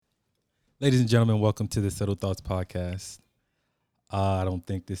Ladies and gentlemen, welcome to the Subtle Thoughts Podcast. I don't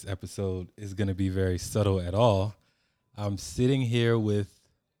think this episode is going to be very subtle at all. I'm sitting here with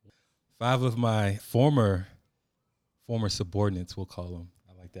 5 of my former subordinates, we'll call them.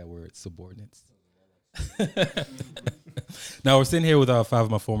 I like that word, subordinates. Now, we're sitting here with 5 of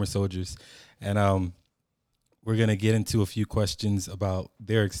my former soldiers, and we're going to get into a few questions about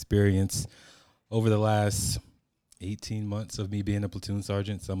their experience over the last 18 months of me being a platoon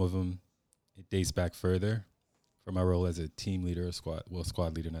sergeant. Some of them, it dates back further for my role as a team leader, or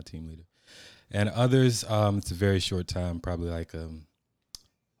squad leader, not team leader. And others, it's a very short time, probably like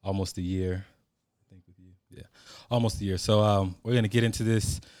almost a year, I think with you. Yeah, almost a year. So we're going to get into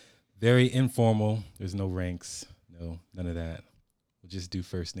this very informal. There's no ranks, none of that. We'll just do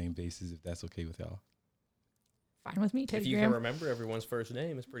first name basis if that's okay with y'all. Fine with me, Teddy If you Graham. can remember everyone's first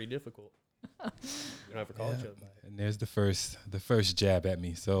name, it's pretty difficult. You don't have to call each other by it. And there's the first jab at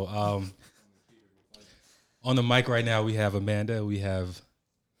me. So on the mic right now, we have Amanda. We have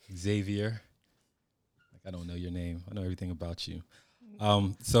Xavier. Like, I don't know your name. I know everything about you.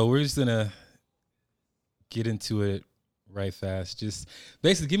 So we're just gonna get into it right fast. Just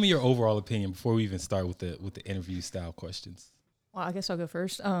basically, give me your overall opinion before we even start with the interview style questions. Well, I guess I'll go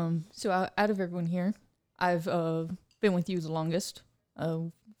first. So out of everyone here, I've been with you the longest.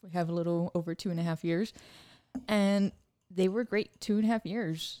 We have a little over 2.5 years, and they were great 2.5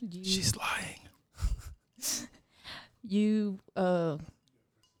 years. She's lying. You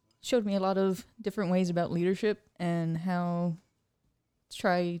showed me a lot of different ways about leadership and how to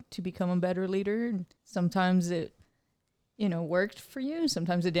try to become a better leader. And sometimes it, worked for you.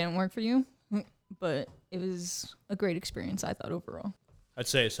 Sometimes it didn't work for you, but it was a great experience, I thought, overall. I'd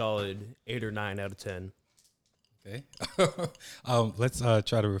say a solid 8 or 9 out of 10. Okay. Let's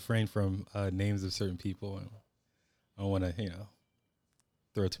try to refrain from names of certain people. I don't want to,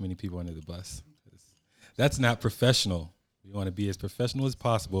 throw too many people under the bus. That's not professional. We want to be as professional as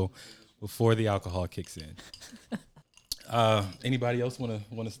possible before the alcohol kicks in. Anybody else want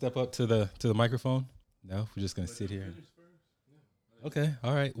to step up to the microphone? No, we're just gonna sit here. Okay.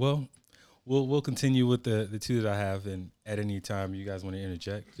 All right. Well, we'll continue with the 2 that I have, and at any time you guys want to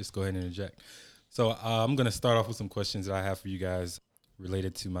interject, just go ahead and interject. So I'm going to start off with some questions that I have for you guys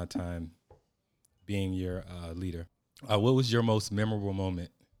related to my time being your leader. What was your most memorable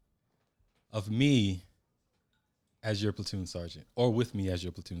moment of me as your platoon sergeant, or with me as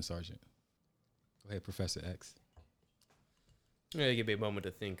your platoon sergeant? Go ahead, Professor X. Yeah, give me a moment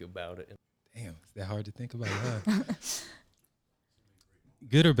to think about it. Damn, is that hard to think about, huh?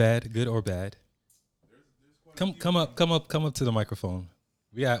 Good or bad? Come up to the microphone.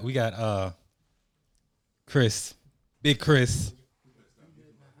 We got Chris, Big Chris.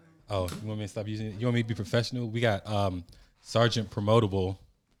 Oh, you want me to stop using it? You want me to be professional? We got Sergeant Promotable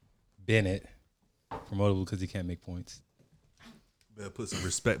Bennett. Promotable because he can't make points. Better put some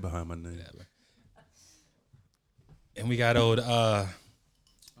respect behind my name. Yeah, and we got old Spider-Man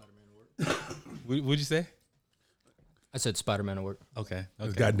work. What'd you say? I said Spider-Man work. Okay.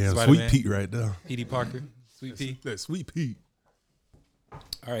 That's goddamn Spider-Man. Sweet Pete right there. P.D. Parker. Sweet P. That's Sweet Pete.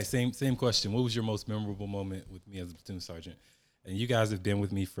 All right, same question. What was your most memorable moment with me as a platoon sergeant? And you guys have been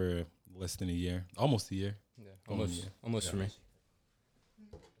with me for less than a year, almost a year. Yeah, almost for me.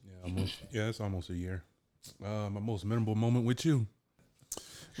 Yeah, it's almost a year. My most memorable moment with you.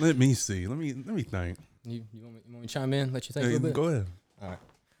 Let me see. Let me think. You want me to chime in? Let you think a little bit? Go ahead. All right.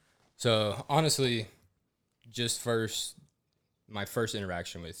 So honestly, my first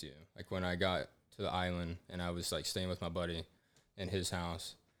interaction with you, like when I got to the island and I was like staying with my buddy in his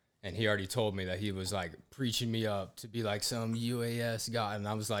house, and he already told me that he was like preaching me up to be like some UAS guy, and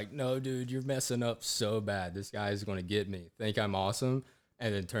I was like, no, dude, you're messing up so bad. This guy is going to get me. Think I'm awesome,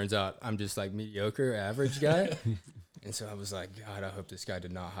 and then turns out I'm just like mediocre, average guy. And so I was like, God, I hope this guy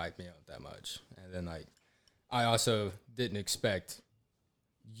did not hype me up that much. And then like, I also didn't expect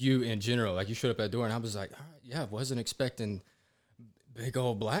you in general. Like you showed up at the door, and I was like, all right, yeah, I wasn't expecting big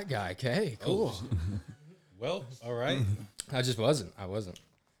old black guy. Okay, cool. Oh. Well, all right. I wasn't.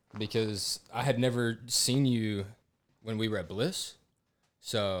 Because I had never seen you when we were at Bliss.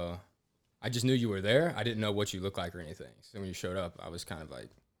 So I just knew you were there. I didn't know what you looked like or anything. So when you showed up, I was kind of like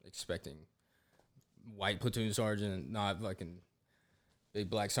expecting white platoon sergeant, not fucking big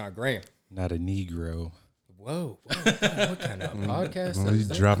black Sergeant Graham. Not a Negro. Whoa. What kind of podcast Well, is he's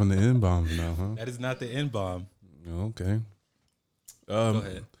that? dropping the N-bombs now, huh? That is not the N-bomb. Okay. Go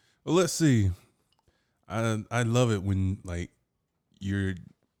ahead. Well, let's see. I love it when like you're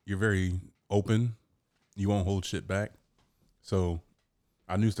very open. You won't hold shit back. So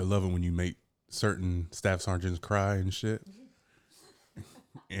I used to love it when you make certain staff sergeants cry and shit.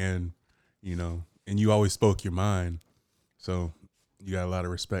 And you know, and you always spoke your mind. So you got a lot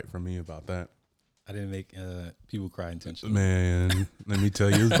of respect from me about that. I didn't make people cry intentionally. Man, let me tell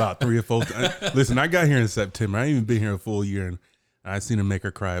you, it was about 3 or 4 times. Listen, I got here in September. I ain't even been here a full year, and I seen her make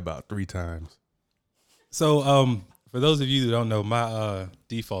her cry about 3 times. So, for those of you who don't know, my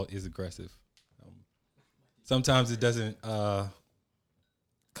default is aggressive. Sometimes it doesn't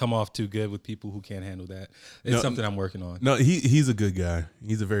come off too good with people who can't handle that. It's something I'm working on. No, he's a good guy.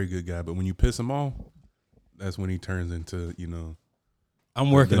 He's a very good guy. But when you piss him off, that's when he turns into, you know. I'm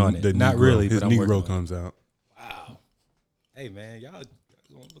working on it. Not Negro, really, his but I'm working Negro on comes out. Wow. Hey, man, y'all going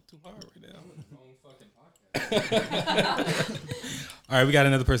a little too hard right now. All right, we got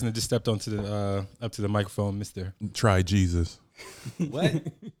another person that just stepped onto the up to the microphone, Mr. Try Jesus. What?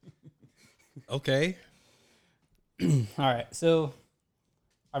 Okay. All right. So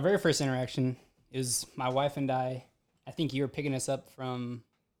our very first interaction is my wife and I think you were picking us up from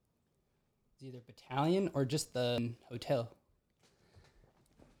either battalion or just the hotel.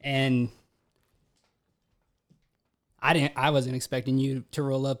 And I wasn't expecting you to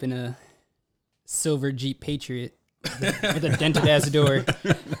roll up in a silver Jeep Patriot with a dented ass door.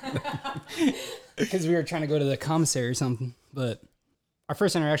 Because we were trying to go to the commissary or something. But our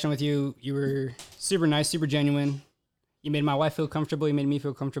first interaction with you, you were super nice, super genuine. You made my wife feel comfortable. You made me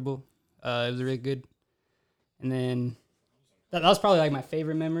feel comfortable. It was really good. And then that was probably like my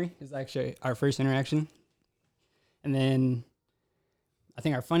favorite memory is actually our first interaction. And then I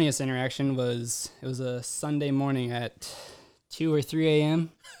think our funniest interaction was it was a Sunday morning at 2 or 3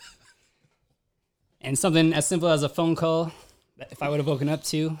 a.m. And something as simple as a phone call that if I would have woken up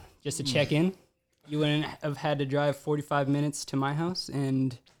to just to check in, you wouldn't have had to drive 45 minutes to my house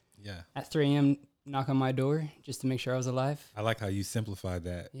and at 3 a.m. knock on my door just to make sure I was alive. I like how you simplified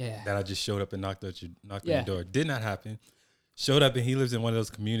that. Yeah. That I just showed up and knocked on your door. Did not happen. Showed up and he lives in one of those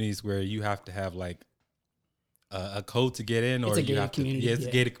communities where you have to have like a code to get in, or it's a you gated have community. to. Yeah, it's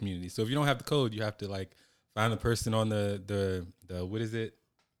a gated community. So if you don't have the code, you have to like find the person on the what is it,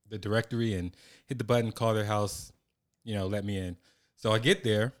 the directory, and hit the button, call their house, you know, let me in. So I get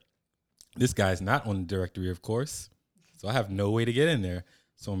there. This guy's not on the directory, of course. So I have no way to get in there.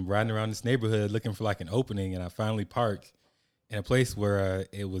 So I'm riding around this neighborhood looking for like an opening, and I finally park in a place where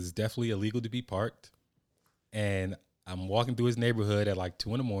it was definitely illegal to be parked. And I'm walking through his neighborhood at like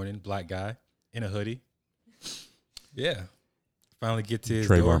 2 a.m, black guy in a hoodie. Yeah. Finally get to his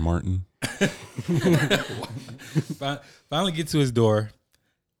Trayvon door. Martin. Finally get to his door.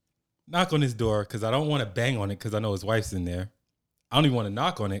 Knock on his door because I don't want to bang on it because I know his wife's in there. I don't even want to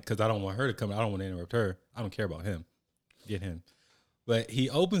knock on it because I don't want her to come. I don't want to interrupt her. I don't care about him. Get him. But he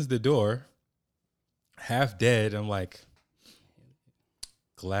opens the door, half dead. I'm like,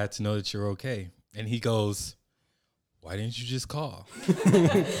 glad to know that you're okay. And he goes, why didn't you just call?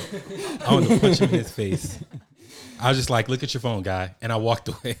 I want to punch him in his face. I was just like, look at your phone, guy. And I walked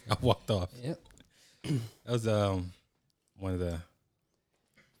away. I walked off. Yep. That was one of the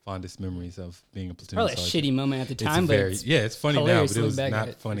fondest memories of being a platoon Probably sergeant. a shitty moment at the time, it's funny now, hilarious but it was looking back at not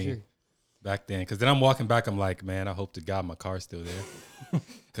it, for funny sure. back then. Because then I'm walking back, I'm like, man, I hope to God my car's still there.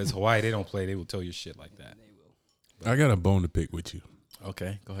 Because Hawaii, they don't play. They will tow your shit like that. I got a bone to pick with you.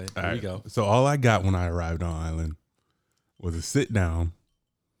 Okay, go ahead. All Here we right. go. So all I got when I arrived on island was a sit down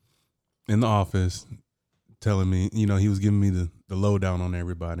in the office telling me, you know, he was giving me the lowdown on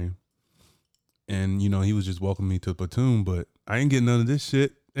everybody. And, you know, he was just welcoming me to the platoon, but I ain't getting none of this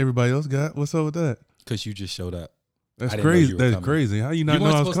shit everybody else got. What's up with that? Because you just showed up. That's I didn't know crazy. you were That's coming. crazy. How you not You know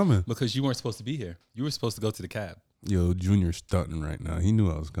weren't I was supposed- coming? Because you weren't supposed to be here. You were supposed to go to the cab. Yo, Junior's stunting right now. He knew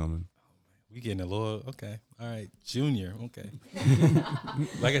I was coming. We getting a little, okay. All right, Junior, okay.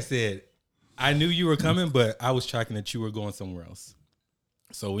 Like I said, I knew you were coming, but I was tracking that you were going somewhere else.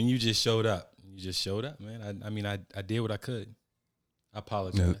 So when you just showed up, man. I mean, I did what I could. I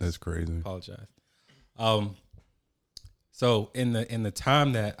apologize. Yeah, that's crazy. Apologize. So in the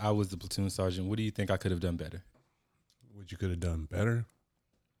time that I was the platoon sergeant, what do you think I could have done better? What you could have done better?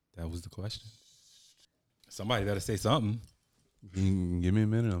 That was the question. Somebody better say something. Give me a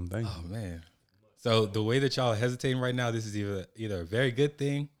minute. I'm thinking. Oh man. So the way that y'all are hesitating right now, this is either a very good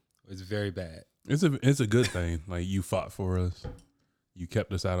thing or it's very bad. It's a good thing. Like, you fought for us. You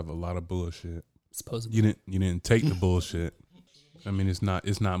kept us out of a lot of bullshit. Supposedly. You didn't take the bullshit. I mean, it's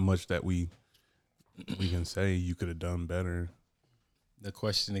not much that we can say you could have done better. The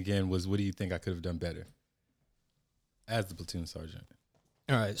question again was, what do you think I could have done better as the platoon sergeant?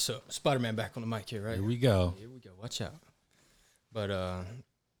 All right, so Spider-Man back on the mic here, right? Here we go. Here we go. Watch out. But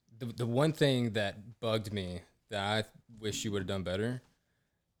the one thing that bugged me that I wish you would have done better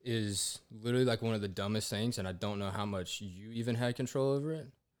is literally like one of the dumbest things, and I don't know how much you even had control over it,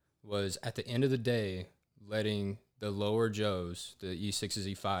 was at the end of the day letting the lower Joes, the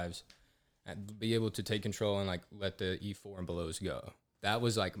E6s, E5s, be able to take control and like let the E4 and belows go. That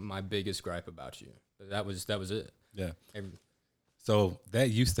was like my biggest gripe about you. That was it. Yeah. So that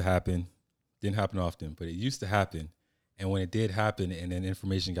used to happen. Didn't happen often, but it used to happen. And when it did happen and then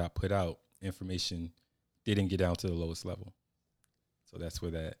information got put out, information didn't get down to the lowest level. So that's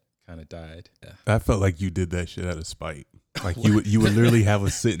where that kind of died. Yeah. I felt like you did that shit out of spite. Like you would literally have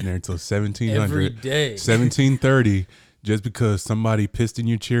us sitting there until 1700, every day, 1730, just because somebody pissed in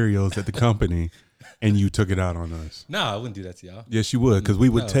your Cheerios at the company, and you took it out on us. No, I wouldn't do that to y'all. Yes, you would, because we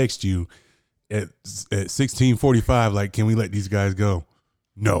would No. text you at 16:45, like, "Can we let these guys go?"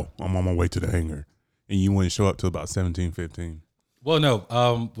 No, I'm on my way to the hangar, and you wouldn't show up till about 17:15. Well,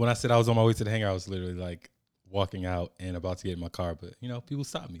 no. When I said I was on my way to the hangar, I was literally like walking out and about to get in my car, but people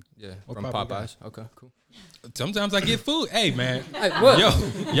stopped me. yeah, Or from probably Popeyes. Okay, cool. Sometimes I get food. Hey, man. Hey, what?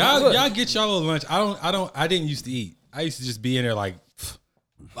 Yo, y'all get y'all a little lunch. I didn't used to eat. I used to just be in there like,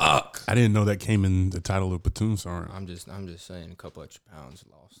 fuck. I didn't know that came in the title of Platoon Sergeant. I'm just saying, a couple extra pounds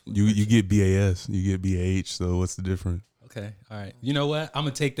lost. You get BAS, you get BAH. So what's the difference? Okay, all right. You know what? I'm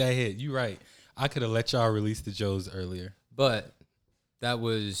gonna take that hit. You right. I could have let y'all release the Joes earlier. But that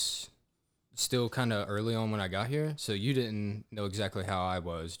was still kind of early on when I got here, so you didn't know exactly how I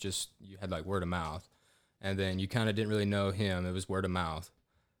was. Just you had like word of mouth, and then you kind of didn't really know him. It was word of mouth.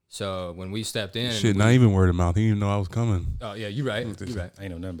 So when we stepped in, Shit, not even word of mouth. He didn't even know I was coming. oh yeah, you're right. Mm, You're right. I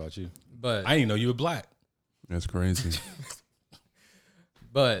ain't know nothing about you. But I didn't know you were black. That's crazy.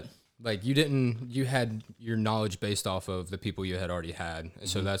 But like you had your knowledge based off of the people you had already had, and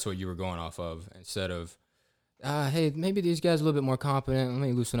so that's what you were going off of instead of, hey, maybe these guys are a little bit more competent. Let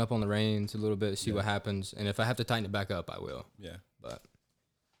me loosen up on the reins a little bit, see what happens, and if I have to tighten it back up, I will. Yeah. But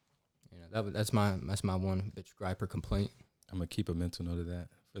that's my one bitch gripe or complaint. I'm gonna keep a mental note of that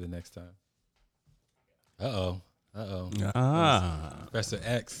for the next time. Uh-oh. Professor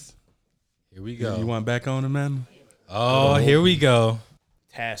X. Here we go. You want back on him, man? Oh, here we go.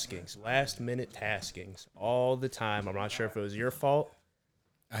 Taskings, last minute taskings, all the time. I'm not sure if it was your fault,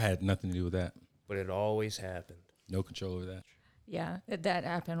 I had nothing to do with that. but it always happened. No control over that. Yeah, that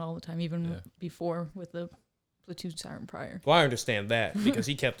happened all the time, even before with the Platoon Sergeant prior. Well, I understand that because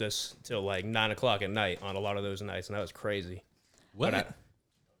he kept us till like 9 o'clock at night on a lot of those nights, and that was crazy. What? But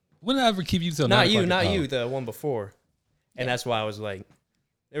When did I ever keep you till not 9 you, o'clock? not Oh. you, the one before. And that's why I was like,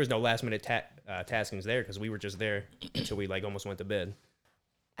 there was no last minute taskings there because we were just there until we like almost went to bed.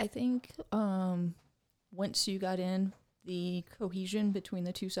 I think once you got in, the cohesion between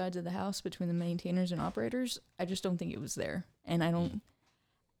the two sides of the house, between the maintainers and operators, I just don't think it was there. And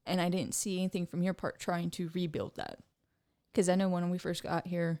I didn't see anything from your part trying to rebuild that. Because I know when we first got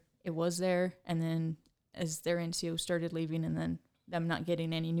here, it was there, and then as their NCO started leaving and then them not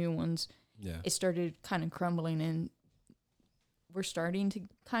getting any new ones, it started kind of crumbling, and we're starting to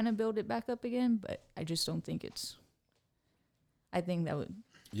kind of build it back up again, but I just don't think it's... I think that would...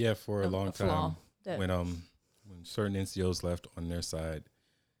 Yeah, for a long time, that when certain NCOs left on their side,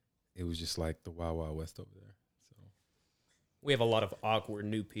 it was just like the Wild Wild West over there. So, We have a lot of awkward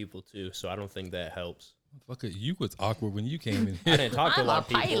new people too, so I don't think that helps. motherfucker, you was awkward when you came in. I didn't talk to a I'm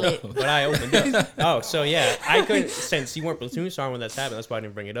lot a of people, pilot. but I opened up. Oh, so yeah, I couldn't, since you weren't Platoon Sergeant when that's happened, that's why I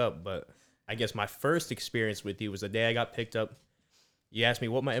didn't bring it up. But I guess my first experience with you was the day I got picked up. You asked me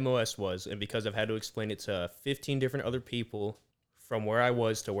what my MOS was, and because I've had to explain it to 15 different other people from where I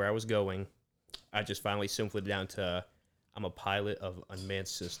was to where I was going, I just finally simplified it down to I'm a pilot of unmanned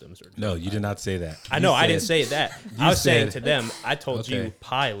systems. No, you did not say that. I You know, I said- didn't say that. you I was saying said- to them, I told Okay. you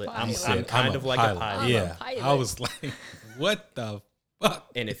pilot. I'm You said, kind of like a pilot. I'm a Yeah, pilot. I was like, what the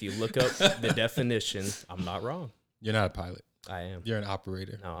fuck? And if you look up the definition, I'm not wrong. You're not a pilot. I am. You're an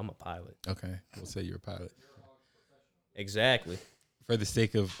operator. No, I'm a pilot. Okay, we'll say you're a pilot. Exactly. For the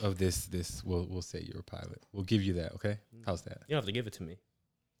sake of this, we'll say you're a pilot. We'll give you that. Okay, how's that? You don't have to give it to me.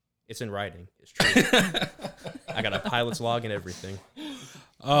 It's in writing. It's true. I got a pilot's log and everything.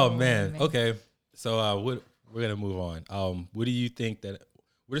 Oh man. man. Okay. So we're gonna move on. What do you think that?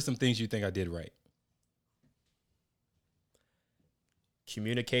 What are some things you think I did right?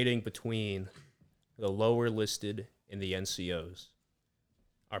 Communicating between the lower listed and the NCOs.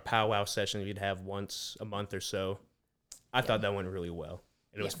 Our powwow session we'd have once a month or so. I thought that went really well.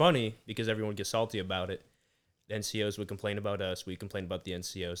 And it was funny because everyone gets salty about it. The NCOs would complain about us. We complain about the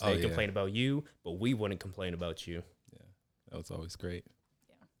NCOs. They complain about you, but we wouldn't complain about you. Yeah, that was always great.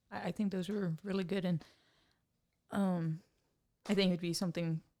 I think those were really good, and I think it'd be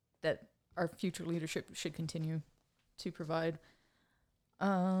something that our future leadership should continue to provide.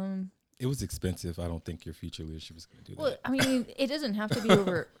 it was expensive. I don't think your future leadership is going to do Well, that. I mean, it doesn't have to be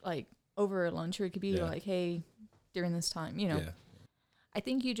over a lunch, or it could be Yeah. like, hey, during this time, you know. Yeah. I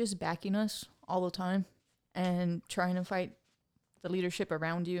think you just backing us all the time and trying to fight the leadership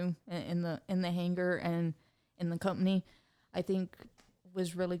around you in the hangar and in the company, I think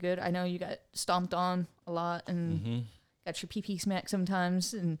was really good. I know you got stomped on a lot and got your PP smacked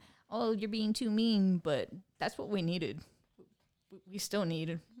sometimes, and oh, you're being too mean, but that's what we needed. We still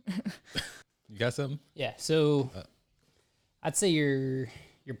need. You got something? Yeah, so I'd say your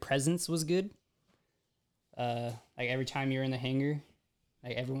presence was good. Like every time you were in the hangar,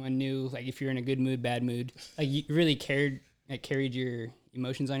 like everyone knew, like if you're in a good mood, bad mood, like you really carried your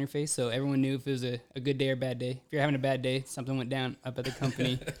emotions on your face. So everyone knew if it was a good day or bad day. If you're having a bad day, something went down up at the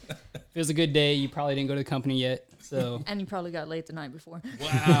company. If it was a good day, you probably didn't go to the company yet. So And you probably got late the night before.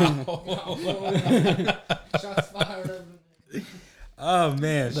 Wow. Shots fired. Oh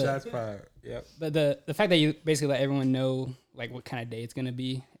man, shots fired. Yep. But the fact that you basically let everyone know like what kind of day it's gonna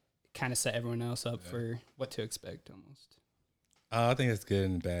be, kind of set everyone else up for what to expect almost. I think it's good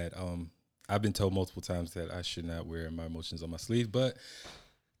and bad. I've been told multiple times that I should not wear my emotions on my sleeve, but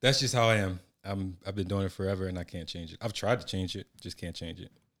that's just how I am. I've been doing it forever and I can't change it. I've tried to change it, just can't change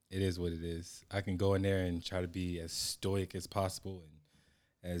it. It is what it is. I can go in there and try to be as stoic as possible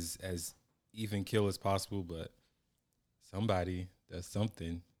and as even kill as possible, but somebody does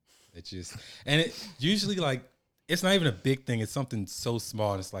something that just, and it usually like, it's not even a big thing. It's something so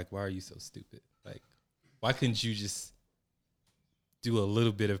small. And it's like, why are you so stupid? Like, why couldn't you just do a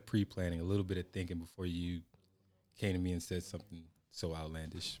little bit of pre-planning, a little bit of thinking before you came to me and said something so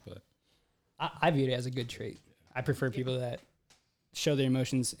outlandish? But I view it as a good trait. I prefer people that show their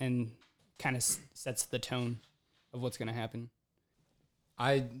emotions and kind of sets the tone of what's going to happen.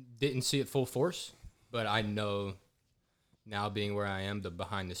 I didn't see it full force, but I know now, being where I am, the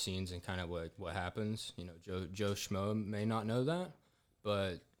behind the scenes and kind of what happens. You know, Joe Schmo may not know that,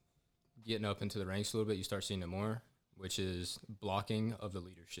 but getting up into the ranks a little bit, you start seeing it more, which is blocking of the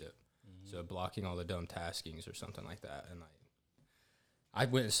leadership. So blocking all the dumb taskings or something like that. And like, I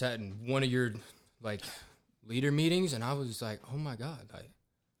went and sat in one of your like leader meetings, and I was like, oh my God, like,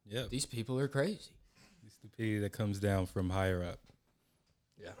 yeah, these people are crazy. the stupidity that comes down from higher up.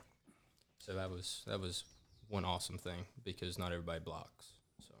 Yeah. So that was one awesome thing, because not everybody blocks.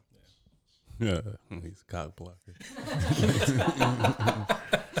 So Yeah, he's a cock blocker.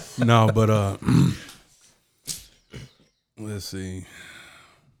 No, but let's see.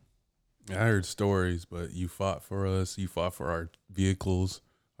 I heard stories, but you fought for us. You fought for our vehicles,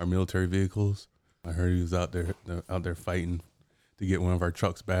 our military vehicles. I heard he was out there fighting to get one of our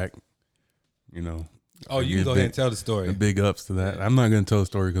trucks back. You know. Oh, you can go ahead and tell the story. Big ups to that. I'm not going to tell the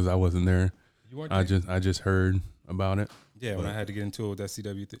story because I wasn't there. You weren't there? I just heard about it. Yeah, when I had to get into it with that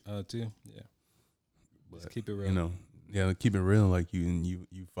CW too. Yeah, let's keep it real. You know, yeah, keep it real. Like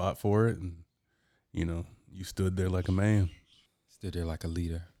you fought for it, and you know, you stood there like a man. Stood there like a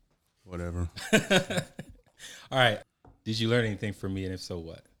leader. Whatever. All right. Did you learn anything from me, and if so,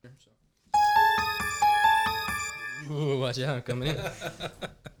 what? ooh, watch out, coming in.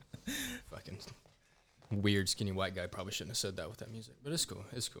 Fucking weird skinny white guy probably shouldn't have said that with that music, but it's cool.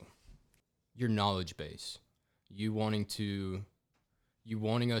 It's cool. Your knowledge base, you wanting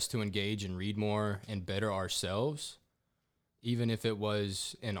us to engage and read more and better ourselves, even if it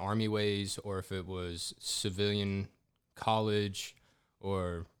was in Army ways or if it was civilian college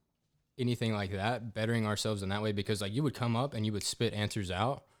or anything like that, bettering ourselves in that way, because like you would come up and you would spit answers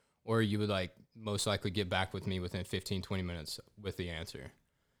out, or you would like most likely get back with me within 15, 20 minutes with the answer.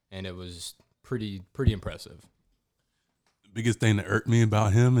 And it was pretty impressive. Biggest thing that irked me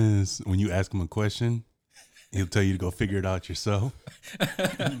about him is when you ask him a question, he'll tell you to go figure it out yourself.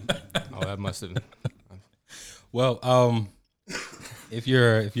 Oh, that must have. Well, if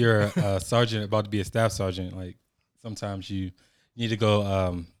you're a sergeant about to be a staff sergeant, like sometimes you need to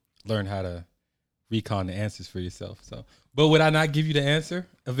go learn how to recon the answers for yourself. So, but would I not give you the answer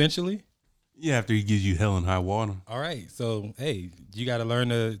eventually? Yeah, after he gives you hell and high water. All right. So, hey, you got to learn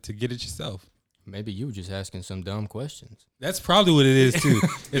to get it yourself. Maybe you were just asking some dumb questions. That's probably what it is too.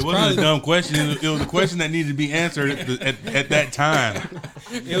 It wasn't a dumb question. It was a question that needed to be answered at that time.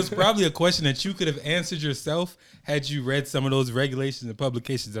 It was probably a question that you could have answered yourself had you read some of those regulations and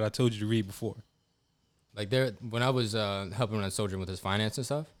publications that I told you to read before. Like when I was helping a soldier with his finance and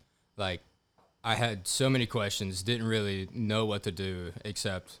stuff, like I had so many questions, didn't really know what to do,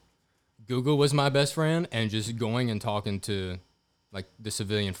 except Google was my best friend, and just going and talking to like the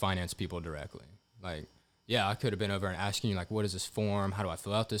civilian finance people directly. Like, yeah, I could have been over and asking you like, what is this form? How do I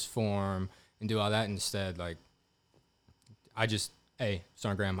fill out this form? And do all that instead. Like, I just hey,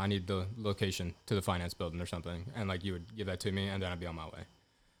 Sergeant Graham, I need the location to the finance building or something. And like you would give that to me and then I'd be on my way.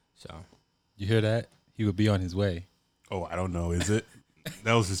 So You hear that? He would be on his way. Oh, I don't know. Is it?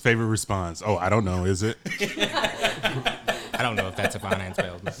 That was his favorite response. Oh, I don't know. Is it? I don't know if that's a finance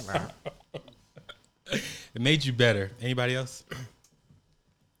building. It made you better. Anybody else?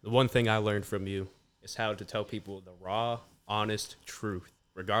 The one thing I learned from you is how to tell people the raw, honest truth,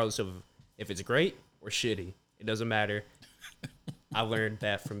 regardless of if it's great or shitty. It doesn't matter. I learned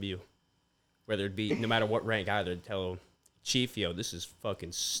that from you. Whether it be, no matter what rank, either tell Chief, yo, this is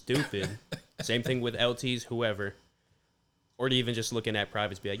fucking stupid. Same thing with LTs, whoever. Or to even just looking at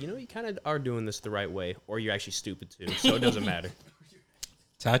privates, be like, you kind of are doing this the right way, or you're actually stupid too. So it doesn't matter.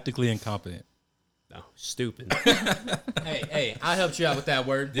 Tactically incompetent. No, stupid. Hey, I helped you out with that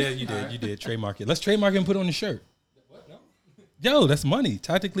word. Yeah, you did. You did. Trademark it. Let's trademark it and put it on the shirt. What? No. Yo, that's money.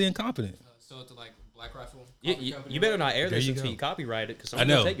 Tactically incompetent. So it's like Black Rifle. You better not air There this you until go. you copyright it, because I someone's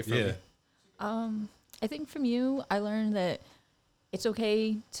know. going to take it from Yeah. you. I think from you, I learned that it's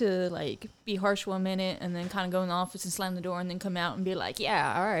okay to like be harsh 1 minute and then kind of go in the office and slam the door and then come out and be like,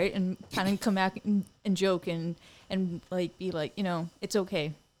 yeah, all right, and kind of come back and joke and like be like, it's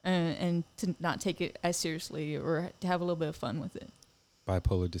okay, and to not take it as seriously or to have a little bit of fun with it.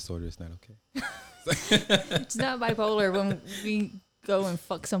 Bipolar disorder is not okay. It's not bipolar when we go and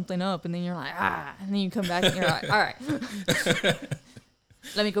fuck something up and then you're like, and then you come back and you're like, all right,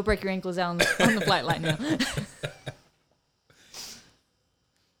 let me go break your ankles out on the flight line now.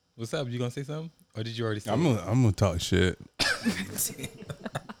 What's up? You gonna say something, or did you already say? I'm gonna talk shit.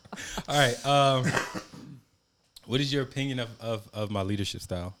 All right. What is your opinion of my leadership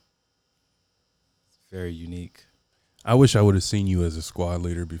style? It's very unique. I wish I would have seen you as a squad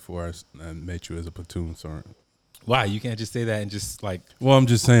leader before I met you as a platoon sergeant. Why? You can't just say that and just like. Well, I'm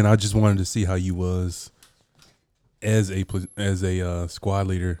just saying. I just wanted to see how you was as a squad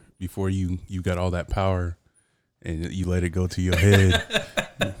leader before you got all that power and you let it go to your head.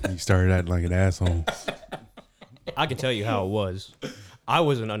 You started acting like an asshole. I can tell you how it was. I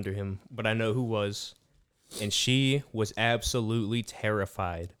wasn't under him, but I know who was. And she was absolutely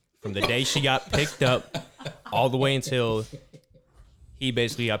terrified from the day she got picked up all the way until he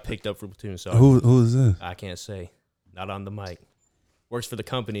basically got picked up for platoon sergeant. Who is this? I can't say. Not on the mic. Works for the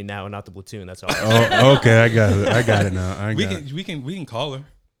company now and not the platoon. That's all. Oh, okay, I got it now. We can call her.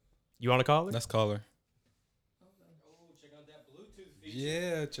 You want to call her? Let's call her.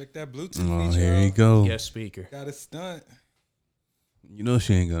 Yeah, check that Bluetooth Oh, feature here you out. go. Guest speaker. Got a stunt. You know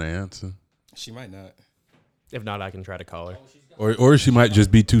she ain't gonna answer, She might not. If not, I can try to call her. or she might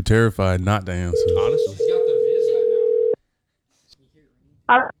just be too terrified not to answer. Honestly.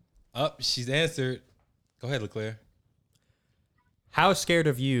 Up, she's answered. Go ahead, LeClaire. How scared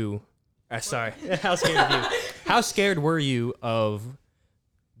of you? Sorry. How scared of you? How scared were you of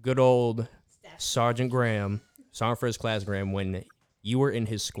good old Sergeant Graham, Sergeant First Class Graham, when you were in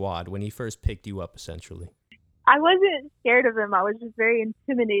his squad, when he first picked you up, essentially? I wasn't scared of him. I was just very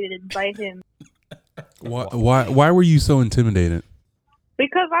intimidated by him. Why were you so intimidated?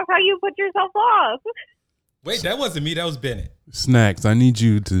 Because that's how you put yourself off. Wait, that wasn't me. That was Bennett. Snacks, I need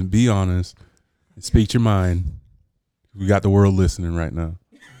you to be honest and speak your mind. We got the world listening right now.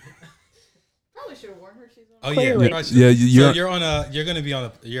 Probably should have warned her. She's Oh Clearly. yeah. Yeah, You're gonna be on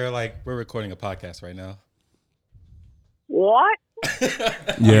a. You're like we're recording a podcast right now. What?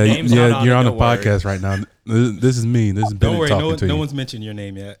 Yeah, name's not on you're it, on a don't worry. podcast right now. This is me. This is Don't Bennett worry, talking to no you. one's mentioned your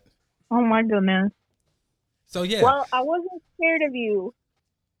name yet. Oh my goodness. So yeah, Well, I wasn't scared of you.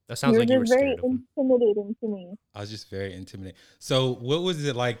 That sounds You were like you were just very scared of him. intimidating to me. I was just very intimidated. So what was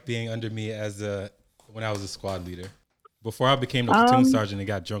it like being under me when I was a squad leader? Before I became a platoon sergeant and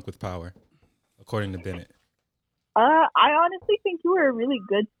got drunk with power, according to Bennett. I honestly think you were a really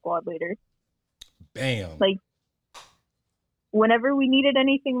good squad leader. Bam. Like, whenever we needed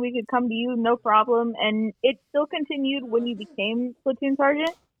anything, we could come to you, no problem. And it still continued when you became platoon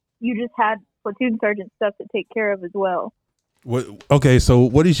sergeant. You just had platoon sergeant stuff to take care of as well. Okay, so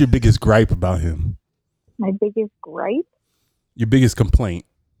what is your biggest gripe about him? My biggest gripe? Your biggest complaint?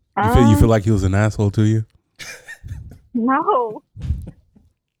 You feel like he was an asshole to you? No.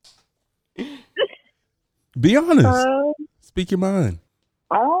 Be honest. Speak your mind.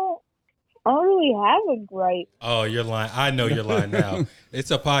 I don't really have a gripe. Oh, you're lying. I know you're lying now.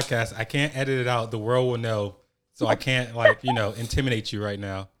 It's a podcast. I can't edit it out. The world will know. So I can't intimidate you right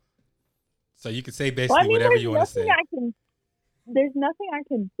now. So you can say basically Well, I mean, whatever there's you want to say. There's nothing I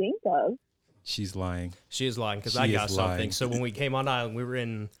can think of. She's lying. She is lying because She I is got something. lying. So when we came on island, we were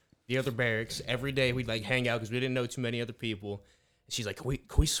in the other barracks. Every day we'd hang out because we didn't know too many other people. She's like, can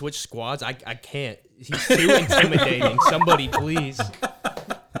we switch squads? I can't. He's too intimidating. Somebody, please.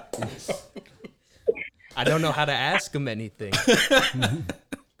 I don't know how to ask him anything. That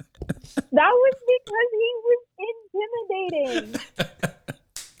was because he was intimidating.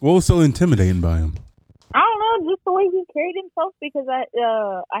 What was so intimidating by him? I don't know, just the way he carried himself. Because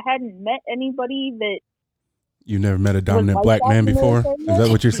I hadn't met anybody that. You never met a dominant like black that man in the before? Is military? that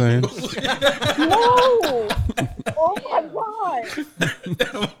what you're saying? No. Oh my god.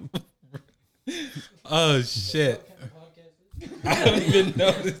 Oh shit! I don't even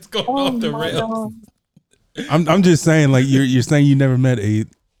know this going off the rails. I'm just saying, like you're saying you never met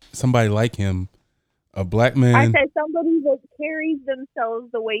somebody like him, a black man. I said somebody that carries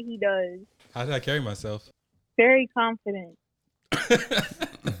themselves the way he does. How did I carry myself? Very confident.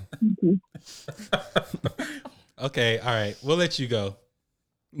 Okay, all right. We'll let you go.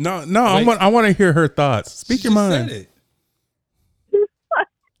 No, Wait. I want to hear her thoughts. Speak She your just mind. said it.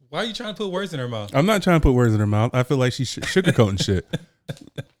 Why are you trying to put words in her mouth? I'm not trying to put words in her mouth. I feel like she's sugarcoating shit.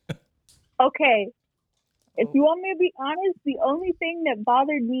 Okay. If you want me to be honest, the only thing that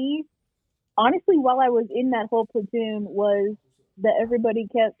bothered me, honestly, while I was in that whole platoon, was that everybody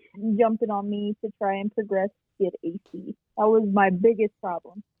kept jumping on me to try and progress to get AC. That was my biggest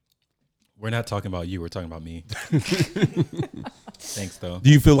problem. We're not talking about you. We're talking about me. Thanks, though. Do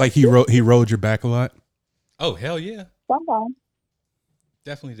you feel like he rode your back a lot? Oh, hell yeah. Sometimes.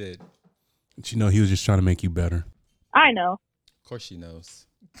 Definitely did. But you know, he was just trying to make you better. I know. Of course she knows.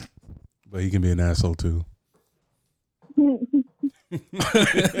 But he can be an asshole too.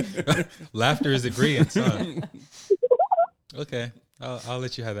 Laughter is agreeing, son. Okay. I'll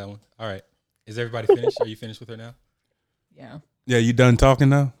let you have that one. All right. Is everybody finished? Are you finished with her now? Yeah. Yeah, you done talking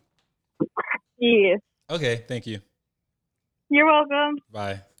now? Yeah. Okay. Thank you. You're welcome.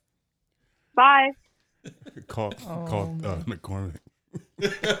 Bye. Bye. Call McCormick.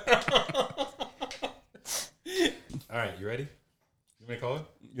 All right. You ready? You want me to call it?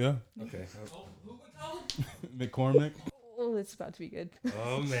 Yeah. Okay. McCormick. Oh, it's about to be good.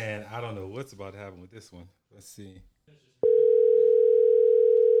 Oh, man. I don't know what's about to happen with this one. Let's see.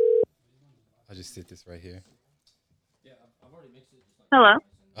 I'll just sit this right here. Hello.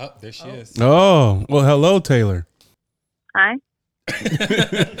 Oh, there she is. Oh, well, hello, Taylor. Hi.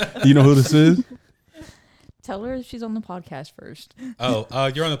 You know who this is? Tell her she's on the podcast first. Oh,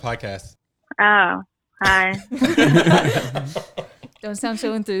 you're on the podcast. Oh, hi. Don't sound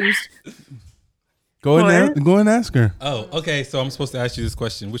so enthused. Go and ask her. Oh, okay. So I'm supposed to ask you this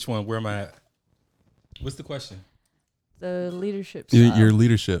question. Which one? Where am I at? What's the question? The leadership style. Your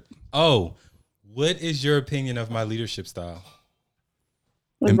leadership. Oh, what is your opinion of my leadership style?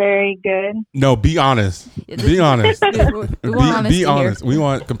 Very good. No, be honest. Yeah, Be honest. We want honesty Be honest. here. We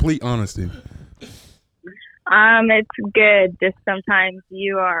want complete honesty. It's good. Just sometimes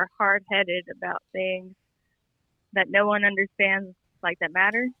you are hard-headed about things that no one understands, like that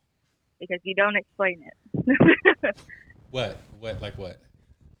matter, because you don't explain it. What? Like what?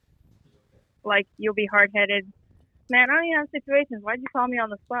 Like you'll be hard-headed. Man, I don't even have situations. Why'd you call me on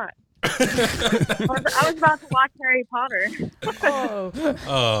the spot? I was about to watch Harry Potter.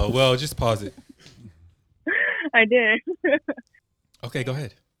 Oh, well, just pause it. I did. Okay, go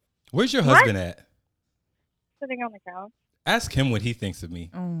ahead. Where's your husband at? Sitting on the couch. Ask him what he thinks of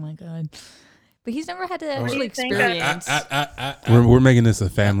me. Oh my god! But he's never had to do actually you think experience. We're making this a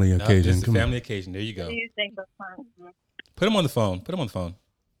family No, occasion. this is a Come on. family occasion. There you go. What do you think of fun? Put him on the phone.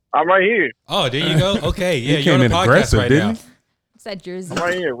 I'm right here. Oh, there you go. Okay, yeah, He you're on came the in podcast aggressive, right didn't now. he? It's that jersey. I'm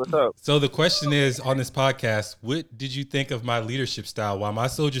right here. What's up? So the question is on this podcast, what did you think of my leadership style? While my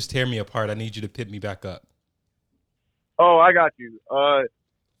soldiers tear me apart, I need you to pick me back up. Oh, I got you.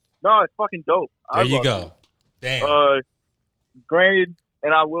 No, it's fucking dope. There I you love go. Damn. it. Granted,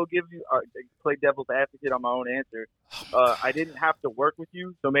 and I will give you play devil's advocate on my own answer. I didn't have to work with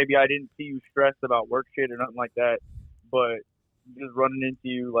you, so maybe I didn't see you stressed about work shit or nothing like that. But just running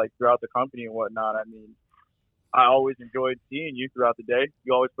into you like throughout the company and whatnot, I mean, I always enjoyed seeing you throughout the day.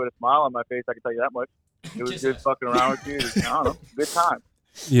 You always put a smile on my face. I can tell you that much. It was good fucking around with you. It was, I don't know, good time.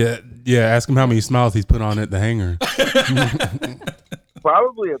 Yeah. Ask him how many smiles he's put on at the hangar.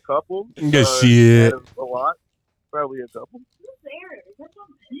 Probably a couple. Yeah, shit. A lot. Probably a couple.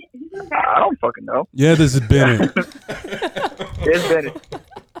 I don't fucking know. Yeah, this is Bennett. It's Bennett.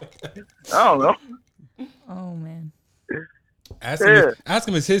 I don't know. Oh man. Ask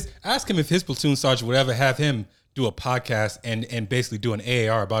him if his platoon sergeant would ever have him do a podcast and basically do an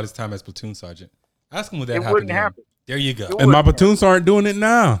AAR about his time as platoon sergeant. Ask him would that It happen wouldn't to him. happen. There you go. And my platoons aren't doing it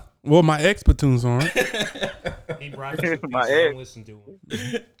now. Well, my ex-platoons aren't. He bribed us with My pizza. ex. Don't listen to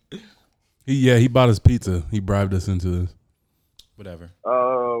him. He bought us pizza. He bribed us into this. Whatever.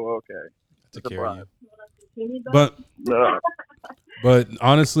 Oh, okay. To carry you. But No. but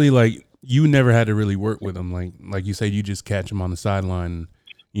honestly, like you never had to really work with him. Like you said, you just catch him on the sideline.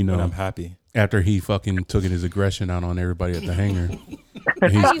 You When know, I'm happy. after he fucking took his aggression out on everybody at the hangar.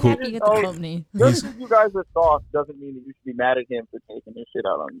 And He's he's cool. happy at the company. Just because you guys are soft doesn't mean that you should be mad at him for taking his shit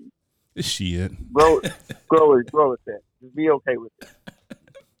out on you. Shit. Grow it, that. Just be okay with it.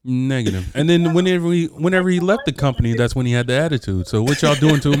 Negative. And then whenever he left the company, that's when he had the attitude. So what y'all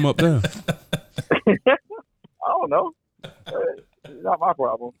doing to him up there? I don't know. It's not my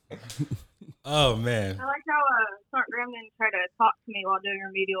problem. Oh man. I like how Sergeant Graham didn't try to talk to me while doing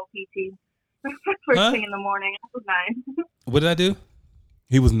remedial PT. First thing in the morning. That was nice. What did I do?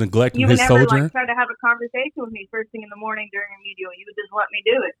 He was neglecting You would his never soldier. try to have a conversation with me first thing in the morning during remedial. You would just let me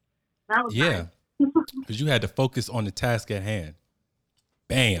do it. That was Yeah. nice. Because you had to focus on the task at hand.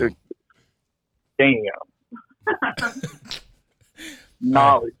 Bam. Damn.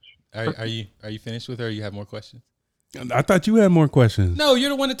 Knowledge. Are you finished with her? Or you have more questions? I thought you had more questions. No, you're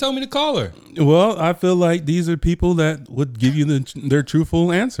the one that told me to call her. Well, I feel like these are people that would give you their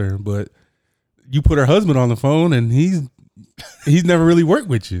truthful answer, but you put her husband on the phone and he's never really worked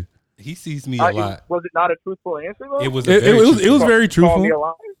with you. He sees me a lot. Was it not a truthful answer though? It was. It was very Call me a truthful.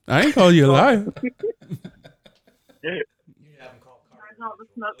 liar? I ain't call you a liar. There's all the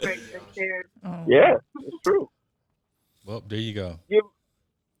smoke breaks and shared. Oh. Yeah, it's true. Well, there you go.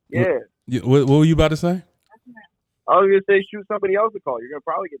 Yeah. What were you about to say? I was gonna say shoot somebody else to call. You're gonna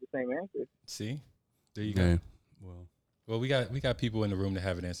probably get the same answer. See, there you go. Okay. Well, we got people in the room that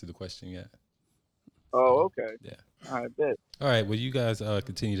haven't answered the question yet. Oh, okay. Yeah. I bet. All right. Well, you guys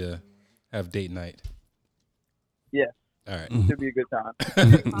continue to have date night. Yeah. All right. Should be a good time.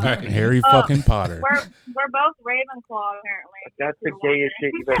 All right. Harry fucking Potter. We're both Ravenclaw apparently. That's the gayest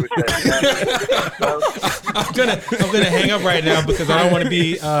shit you've ever said. I'm gonna hang up right now because I don't want to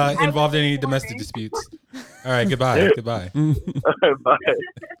be involved in any domestic disputes. All right. Goodbye. Goodbye. Bye.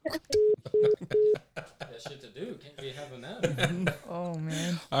 That shit to do. Can't be having that. Oh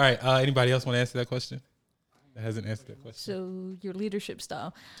man. All right. Anybody else want to answer that question? That hasn't answered that question. So your leadership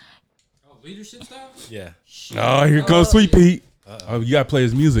style. Oh, leadership style? Yeah. Oh, here comes Sweet Pete. Oh, you gotta play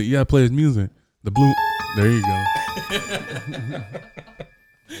his music. The blue. There you go.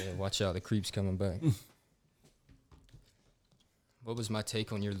 Yeah, watch out. The creep's coming back. What was my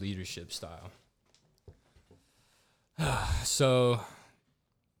take on your leadership style? So,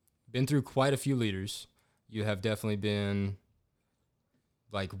 been through quite a few leaders. You have definitely been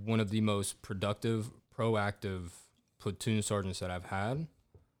like one of the most productive, proactive platoon sergeants that I've had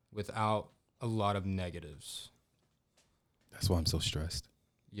without a lot of negatives. That's why I'm so stressed.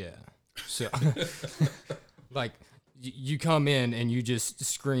 Yeah. So, like, you come in and you just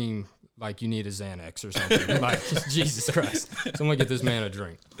scream like you need a Xanax or something. Like, Jesus Christ. Someone get this man a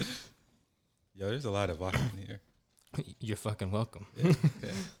drink. Yo, there's a lot of vodka in here. You're fucking welcome.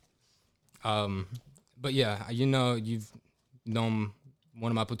 Yeah. But yeah, you know, you've known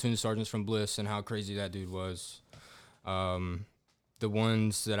one of my platoon sergeants from Bliss and how crazy that dude was. The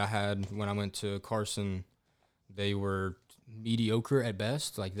ones that I had when I went to Carson, they were mediocre at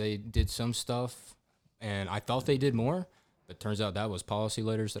best. Like, they did some stuff and I thought they did more, but turns out that was policy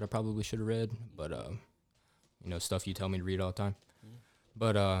letters that I probably should have read. But, you know, stuff you tell me to read all the time.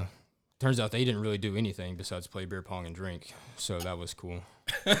 But, turns out they didn't really do anything besides play beer pong and drink. So that was cool.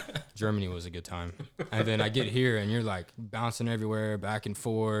 Germany was a good time. And then I get here and you're like bouncing everywhere, back and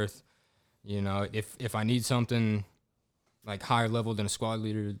forth. You know, if I need something like higher level than a squad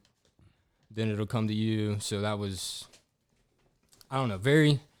leader, then it'll come to you. So that was, I don't know,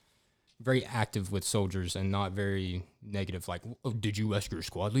 very, very active with soldiers and not very negative. Like, oh, did you ask your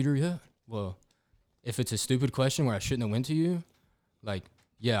squad leader yet? Well, if it's a stupid question where I shouldn't have went to you, like,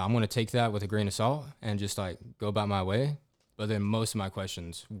 yeah, I'm going to take that with a grain of salt and just like go about my way. But then most of my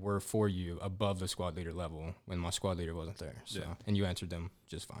questions were for you above the squad leader level when my squad leader wasn't there. So, Yeah. And you answered them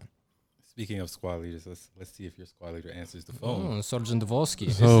just fine. Speaking of squad leaders, let's see if your squad leader answers the phone. Oh, Sergeant Dvorsky.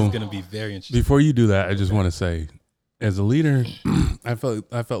 This So- is going to be very interesting. Before you do that, I just want to say, as a leader, I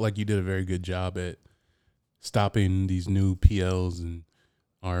felt like you did a very good job at stopping these new PLs and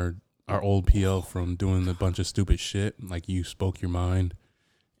our old PL from doing a bunch of stupid shit. Like, you spoke your mind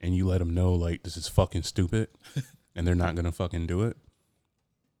and you let them know, like, this is fucking stupid and they're not gonna fucking do it.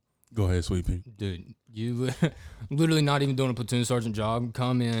 Go ahead, Sweet Pea. Dude, you literally not even doing a platoon sergeant job.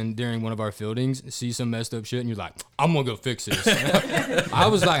 Come in during one of our fieldings, see some messed up shit, and you're like, I'm gonna go fix this. I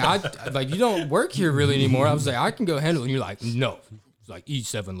was like, you don't work here really anymore. I was like, I can go handle it. And you're like, no. It's like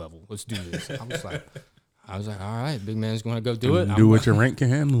E7 level. Let's do this. I was like, all right, big man's gonna go do it. Do what your rank can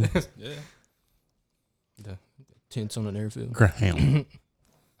handle. Yeah. Tints on an airfield. Graham.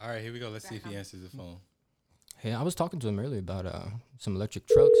 All right, here we go. Let's see if he answers the phone. Hey, I was talking to him earlier about some electric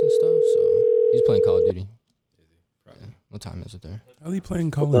trucks and stuff. So he's playing Call of Duty. Yeah. What time is it there? Are he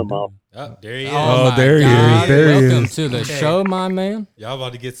playing Call of Duty? Oh, there he is. Oh, my there he God. is. There he Welcome is. to the show, my man. Y'all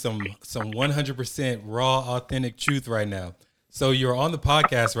about to get some 100% raw, authentic truth right now. So you're on the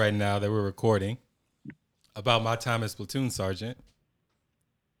podcast right now that we're recording about my time as Platoon Sergeant.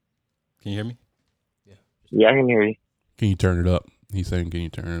 Can you hear me? Yeah, I can hear you. Can you turn it up? He's saying, can you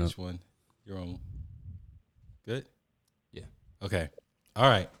turn it up? Which one? You're on. Good? Yeah. Okay. All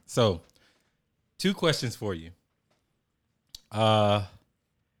right. So 2 questions for you.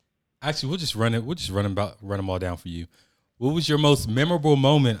 Actually, we'll just run them all down for you. What was your most memorable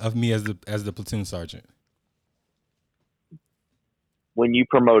moment of me as the platoon sergeant? When you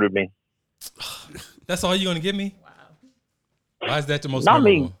promoted me. That's all you're gonna give me? Wow. Why is that the most Not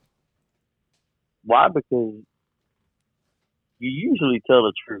memorable? me. Why? Because you usually tell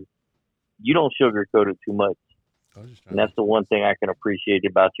the truth. You don't sugarcoat it too much. And that's the one thing I can appreciate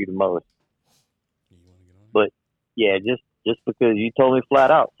about you the most. But yeah, just because you told me flat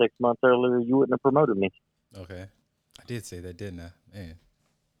out 6 months earlier you wouldn't have promoted me. Okay. I did say that, didn't I? Man.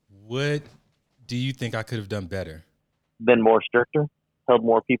 What do you think I could have done better? Been more stricter, held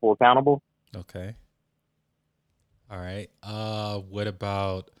more people accountable. Okay. All right. What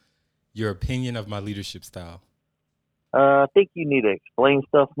about your opinion of my leadership style? I think you need to explain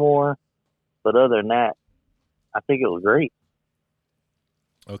stuff more. But other than that, I think it was great.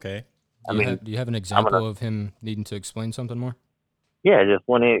 Okay. Do you have an example of him needing to explain something more? Yeah, just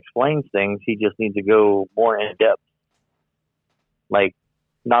when he explains things, he just needs to go more in depth. Like,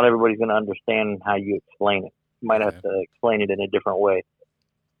 not everybody's going to understand how you explain it. You might have to explain it in a different way.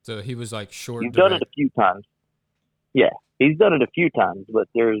 So he was like short. You've done it a few times. Yeah, he's done it a few times, but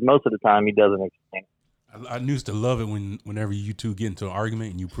most of the time he doesn't explain it. I used to love it whenever you two get into an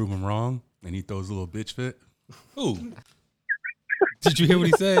argument and you prove him wrong and he throws a little bitch fit. Who? Did you hear what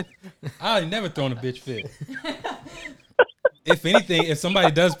he said? I ain't never thrown a bitch fit. If anything, if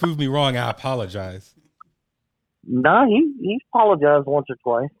somebody does prove me wrong, I apologize. Nah, he's apologized once or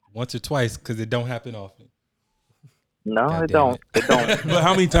twice. Once or twice, because it don't happen often. No, God it damn don't. It don't. But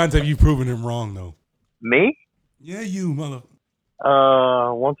how many times have you proven him wrong, though? Me? Yeah, you, mother.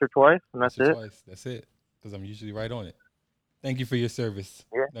 Once or twice, and that's it. Twice. That's it. Because I'm usually right on it. Thank you for your service.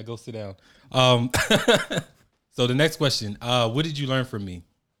 Yeah. Now go sit down. So the next question, what did you learn from me?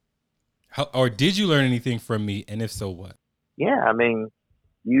 Or did you learn anything from me? And if so, what? Yeah, I mean,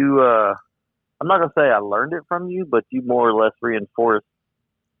 you, I'm not going to say I learned it from you, but you more or less reinforced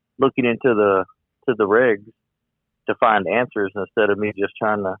looking into the regs to find answers instead of me just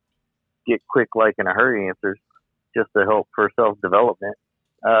trying to get quick, like in a hurry answers, just to help for self-development.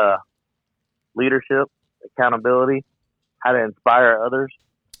 Leadership, accountability, how to inspire others.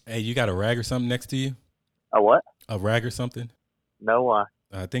 Hey, you got a rag or something next to you? A what? A rag or something? No,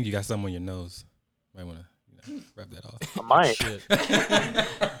 I think you got something on your nose. Might want to wrap that off. I might.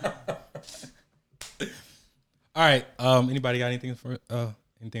 All right. Anybody got anything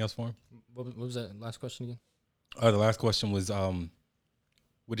else for him? What was that last question again? The last question was,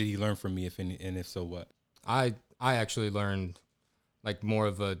 what did he learn from me? And if so, what? I actually learned how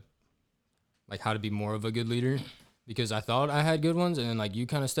to be more of a good leader, because I thought I had good ones, and then like you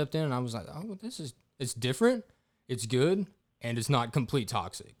kind of stepped in and I was like, oh, it's different, it's good, and it's not complete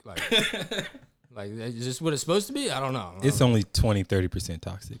toxic. Like, is this what it's supposed to be? I don't know. It's only 20-30%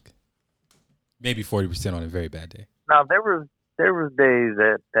 toxic. Maybe 40% on a very bad day. Now there was days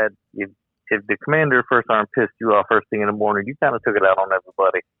that if the commander first arm pissed you off first thing in the morning, you kind of took it out on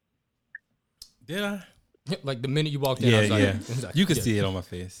everybody. Did I? Like the minute you walked in, Yeah, I was like, yeah. I was like, You could see it on my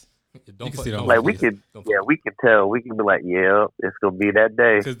face. Don't see it on Like my we face. could tell. We could be like, yeah, it's gonna be that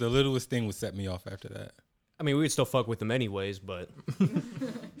day. Because the littlest thing would set me off after that. I mean, we would still fuck with them anyways, but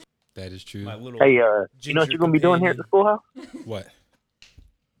That is true. my little Hey, you know what you're gonna be doing here at the schoolhouse? What?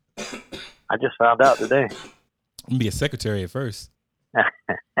 I just found out today. I'm gonna be a secretary at first.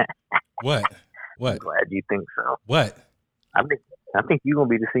 What? I'm What? glad you think so. What? I think you're gonna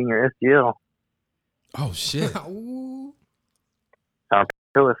be the senior SGL. Oh shit.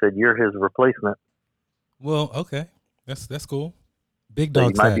 Phyllis said you're his replacement. Well, okay. That's cool. Big So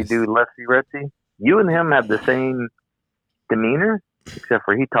dog you might be status. dude Lefty Retsy. You and him have the same demeanor, except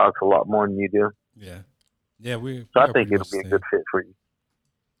for he talks a lot more than you do. Yeah. Yeah, So I think it'll be a good fit for you.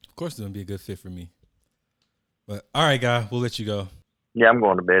 Of course, it's gonna be a good fit for me. But all right, guy, we'll let you go. Yeah, I'm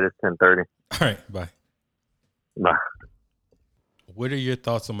going to bed. It's 10:30. All right, bye. Bye. What are your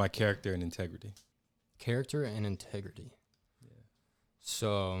thoughts on my character and integrity? Character and integrity.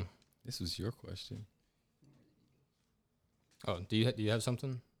 So This was your question. Oh, do you have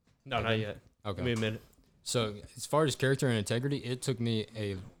something? No, not yet. Okay. Give me a minute. So as far as character and integrity, it took me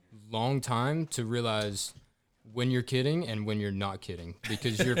a long time to realize when you're kidding and when you're not kidding,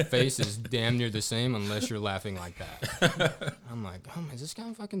 because your face is damn near the same unless you're laughing like that. I'm like, oh, is this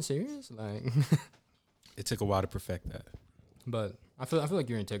guy fucking serious? Like, It took a while to perfect that. but I feel like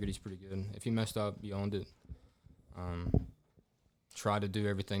your integrity's pretty good. If you messed up, you owned it. Try to do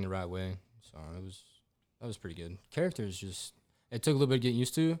everything the right way. So that was pretty good. Character is just, it took a little bit to get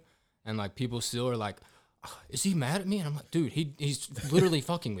used to, and like people still are like, oh, is he mad at me? And I'm like, dude, he's literally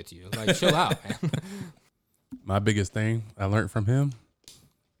fucking with you. Like, chill out, man. My biggest thing I learned from him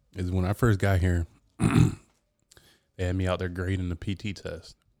is when I first got here, they had me out there grading the PT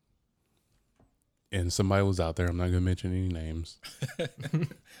test. And somebody was out there, I'm not going to mention any names,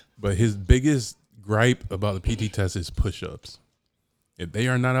 but his biggest gripe about the PT test is push-ups. If they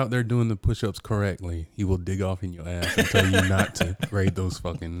are not out there doing the push-ups correctly, he will dig off in your ass and tell you not to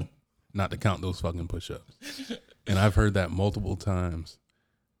not to count those fucking push-ups. And I've heard that multiple times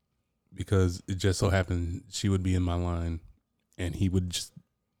because it just so happened she would be in my line and he would just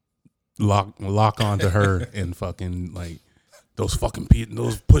lock onto her and fucking like, those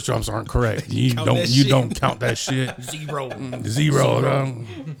push-ups aren't correct. You don't count that shit. Zero.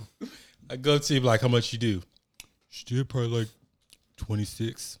 I go to him like, how much you do? She did probably like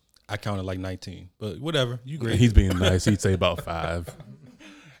 26. I counted like 19, but whatever. You great. He's being nice. He'd say about 5.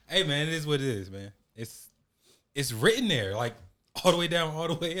 Hey man, it is what it is, man. It's written there, like all the way down, all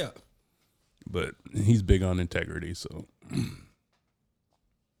the way up. But he's big on integrity, so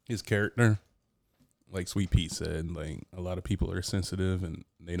his character, like Sweet Pete said, like a lot of people are sensitive and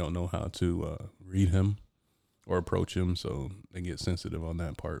they don't know how to read him or approach him, so they get sensitive on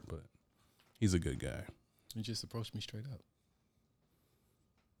that part. But he's a good guy. You just approached me straight up.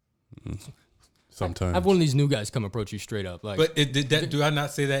 Sometimes I have one of these new guys come approach you straight up. Like, But do I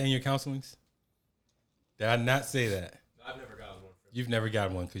not say that in your counselings? Did I not say that? I've never gotten one. You've never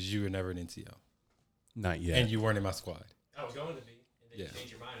gotten one because you were never an NTO. not yet. And you weren't in my squad. I was going to be, and then Yeah. you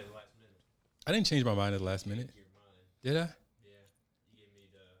changed your mind at the last minute. I didn't change my mind at the last minute. Your mind. Did I? Yeah. You gave me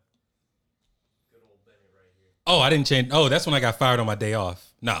the good old Bennett right here. Oh, I didn't change. Oh, that's when I got fired on my day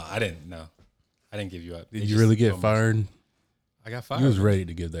off. No, I didn't. No, I didn't give you up. Did you really get fired? I got fired. You was ready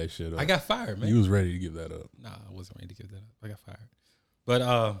to give that shit up. I got fired, man. You was ready to give that up. Nah, I wasn't ready to give that up. I got fired.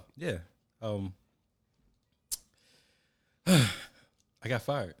 But yeah. I got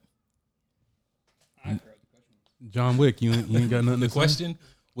fired. John Wick, you ain't got nothing The to say? question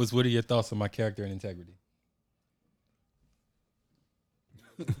was, what are your thoughts on my character and integrity?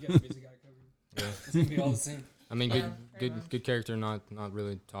 You got the basic guy covered. It's gonna be all the same. I mean, Yeah, pretty much. good character, not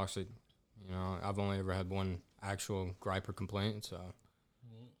really toxic. You know, I've only ever had one actual gripe or complaint. So,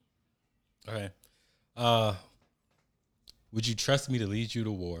 Okay. Would you trust me to lead you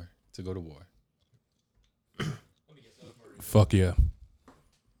to war, to go to war? Fuck yeah.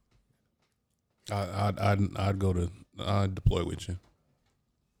 I'd deploy with you.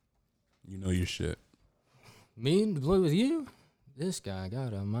 You know your shit. me deploy with you, this guy,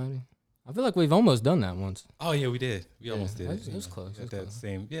 God Almighty. I feel like we've almost done that once. Oh yeah, we did. We Yeah, almost did. it was close, it was At that close.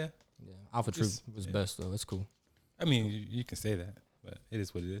 same, yeah. Yeah, Alpha Troop Just- was yeah. best though. It's cool. I mean, you can say that, but it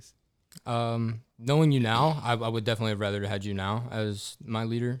is what it is. Knowing you now, I would definitely have rather had you now as my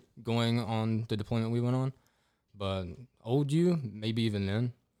leader going on the deployment we went on. But old you, maybe even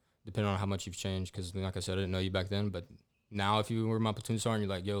then, depending on how much you've changed. Because like I said, I didn't know you back then. But now, if you were my platoon sergeant,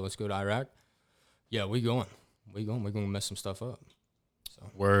 you're like, yo, let's go to Iraq. Yeah, we going. We're going to mess some stuff up. So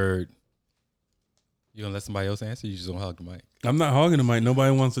Word. You gonna let somebody else answer? You just gonna hug the mic. I'm not hogging the mic.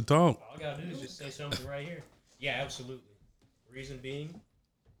 Nobody wants to talk. All I gotta do is just say something right here. Yeah, absolutely. Reason being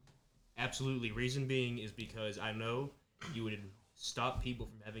is because I know you would stop people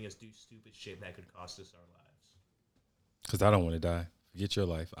from having us do stupid shit that could cost us our lives. Cause I don't want to die. Forget your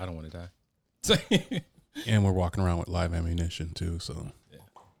life. I don't want to die. And we're walking around with live ammunition too. So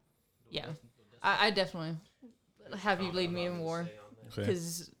Yeah, I definitely have you lead me in war Okay.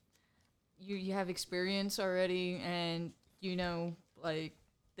 because you have experience already and you know like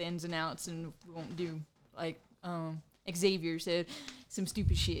the ins and outs and we won't do like Xavier said some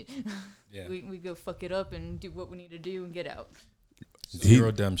stupid shit. Yeah. we go fuck it up and do what we need to do and get out.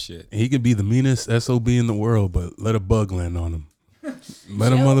 Zero dumb shit. he could be the meanest SOB in the world, but let a bug land on him.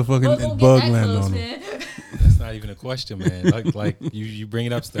 Let a Yo, motherfucking don't get bug that land close, on him. man. That's not even a question, man. Like you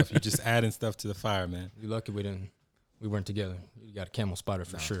bringing up stuff. You're just adding stuff to the fire, man. you're lucky we weren't together. You got a camel spider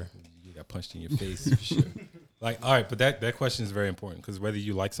for sure. You got punched in your face for sure. Like, all right, but that question is very important because whether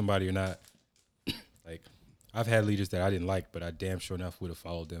you like somebody or not, like I've had leaders that I didn't like, but I damn sure enough would have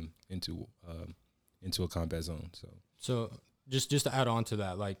followed them into a combat zone. So So just to add on to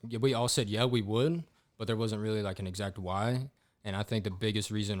that, like we all said, yeah, we would, but there wasn't really like an exact why. And I think the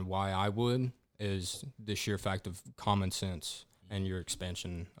biggest reason why I would is the sheer fact of common sense and your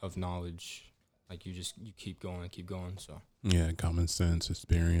expansion of knowledge. Like you keep going. So Yeah, common sense,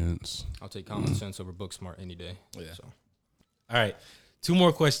 experience. I'll take common sense over book smart any day. Yeah. So All right, 2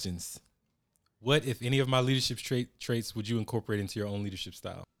 more questions. What, if any, of my leadership traits would you incorporate into your own leadership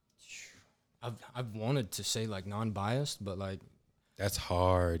style? I've wanted to say like non-biased, but like That's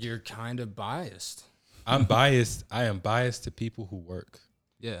hard. you're kind of biased. I'm biased. I am biased to people who work.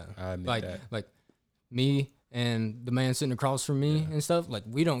 Yeah. I admit Like that. like me and the man sitting across from me and stuff, like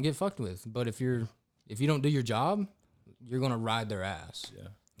we don't get fucked with. But if you don't do your job, you're gonna ride their ass. Yeah.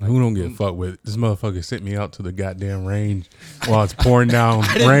 Who don't get fucked with? This motherfucker sent me out to the goddamn range while it's pouring down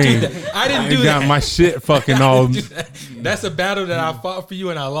rain. I didn't do Got that. my shit fucking all. That's a battle that I fought for you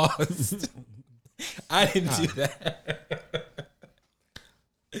and I lost. I didn't do that.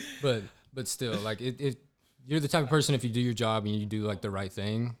 But still, like it you're the type of person, if you do your job and you do like the right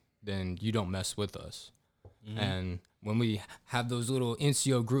thing, then you don't mess with us. And when we have those little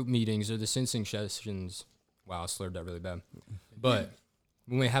NCO group meetings or the sensing sessions, wow, I slurred that really bad. But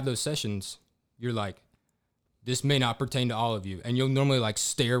when we have those sessions, you're like, this may not pertain to all of you. And you'll normally like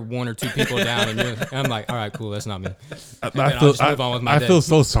stare 1 or 2 people down and I'm like, all right, cool, that's not me. I feel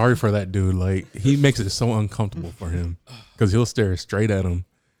so sorry for that dude. Like he makes it so uncomfortable for him because he'll stare straight at him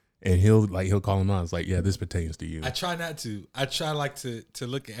and he'll call him out. It's like, yeah, this pertains to you. I try not to. I try like to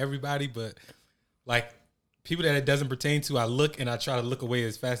look at everybody, but like people that it doesn't pertain to, I look and I try to look away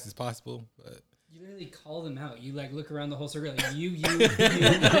as fast as possible. But You literally call them out. You like look around the whole circle like you.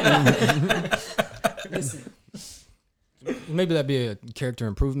 Listen. Maybe that'd be a character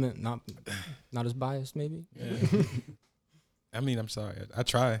improvement, not as biased, maybe. yeah. I mean, I'm sorry. I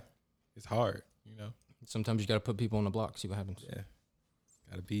try. It's hard, you know. Sometimes you got to put people on the block, see what happens. Yeah.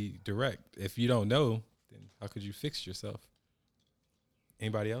 Got to be direct. If you don't know, then how could you fix yourself?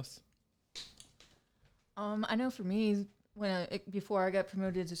 Anybody else? I know for me, before I got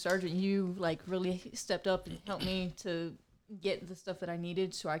promoted to sergeant, you like really stepped up and helped me to get the stuff that I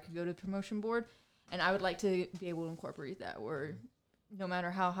needed so I could go to the promotion board. And I would like to be able to incorporate that, where no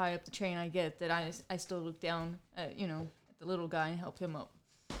matter how high up the chain I get, that I still look down at, at the little guy and help him up.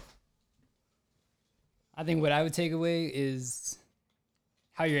 I think what I would take away is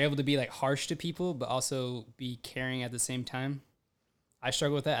how you're able to be like harsh to people, but also be caring at the same time. I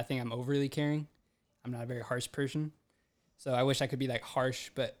struggle with that. I think I'm overly caring. I'm not a very harsh person. So I wish I could be like harsh,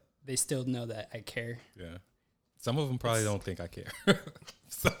 but they still know that I care. Yeah. Some of them probably don't think I care.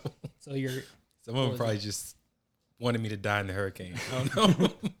 So you're... Some of them probably just wanted me to die in the hurricane. I don't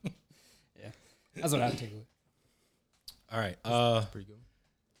know. Yeah. That's what I would take away. All right. Pretty good.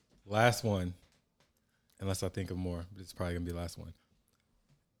 Last one. Unless I think of more, but it's probably going to be the last one.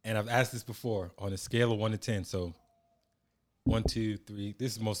 And I've asked this before on a scale of 1 to 10. So 1, 2, 3.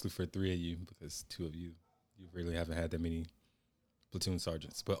 This is mostly for 3 of you because 2 of you really haven't had that many platoon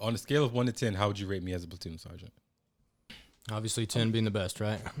sergeants. But on a scale of 1 to 10, how would you rate me as a platoon sergeant? Obviously 10 being the best,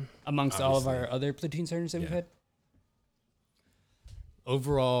 right? Amongst all of our other platoon sergeants that we've had?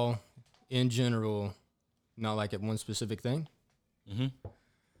 Overall, in general, not like at one specific thing. Mm-hmm.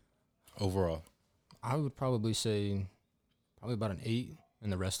 Overall. I would probably say about an 8,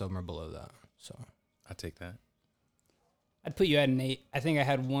 and the rest of them are below that. So I take that. I'd put you at an 8. I think I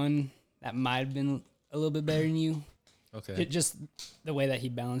had one that might have been a little bit better than you. Okay. Just the way that he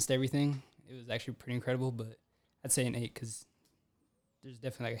balanced everything. It was actually pretty incredible, but I'd say an 8 because there's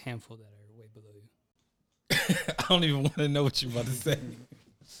definitely like a handful that are way below you. I don't even want to know what you're about to say.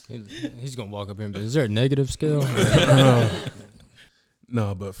 he's going to walk up here and be, is there a negative scale?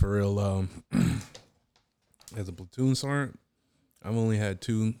 No, but for real, as a platoon sergeant, I've only had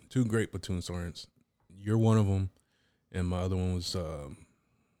two great platoon sergeants. You're one of them, and my other one was,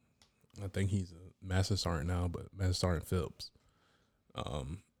 I think he's a master sergeant now, but Master Sergeant Phillips.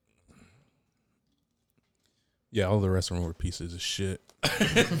 Yeah, all the rest of them were pieces of shit.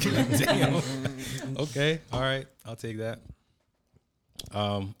 Damn. Okay. All right. I'll take that.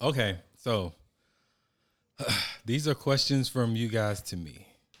 Okay. So these are questions from you guys to me.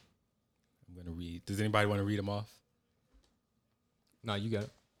 I'm going to read. Does anybody want to read them off? No, you got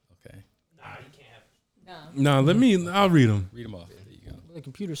it. Okay. No. No, I'll read them. Read them off. There you go. The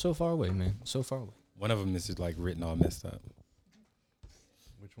computer's so far away, man. So far away. One of them is just like written all messed up.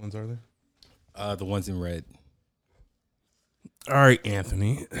 Which ones are there? The ones in red. All right,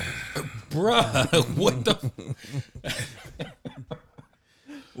 Anthony. Bruh, what the?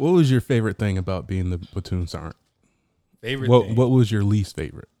 What was your favorite thing about being the platoon sergeant? Favorite thing? What was your least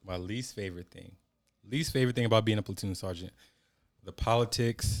favorite? My least favorite thing. Least favorite thing about being a platoon sergeant the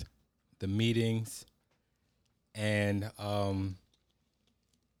politics, the meetings, and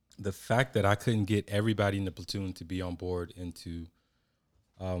the fact that I couldn't get everybody in the platoon to be on board and to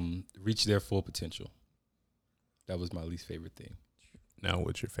reach their full potential. That was my least favorite thing. Now,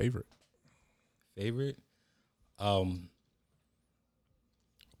 what's your favorite? Favorite?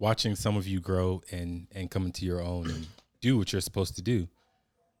 Watching some of you grow and come into your own and do what you're supposed to do.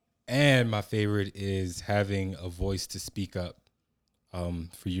 And my favorite is having a voice to speak up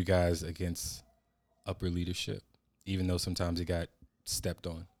for you guys against upper leadership, even though sometimes it got stepped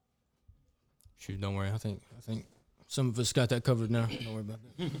on. Shoot, don't worry. I think some of us got that covered now. Don't worry about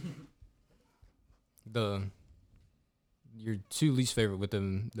that. Your two least favorite with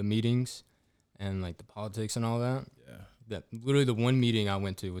the meetings and like the politics and all that. Yeah. That literally the one meeting I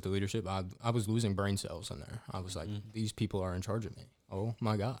went to with the leadership, I was losing brain cells in there. I was like, these people are in charge of me. Oh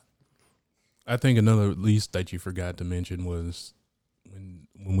my God. I think another least that you forgot to mention was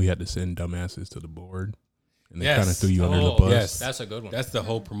when we had to send dumbasses to the board. And they kind of threw you under the bus. Yes. That's a good one. That's the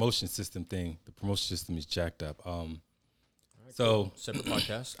whole promotion system thing. The promotion system is jacked up. So separate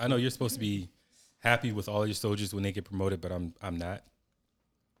podcast. I know you're supposed to be happy with all your soldiers when they get promoted, but I'm not.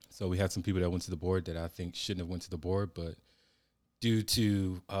 So we had some people that went to the board that I think shouldn't have went to the board, but due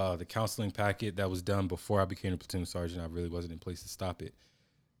to the counseling packet that was done before I became a platoon sergeant, I really wasn't in place to stop it.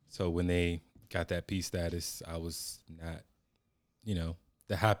 So when they got that P status, I was not,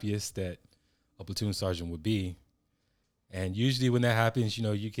 the happiest that a platoon sergeant would be. And usually when that happens,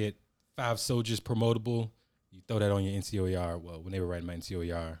 you get 5 soldiers promotable. You throw that on your NCOER. Well, when they were writing my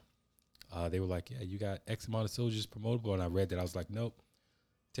NCOER, they were like, yeah, you got X amount of soldiers promotable. And I read that. I was like, nope,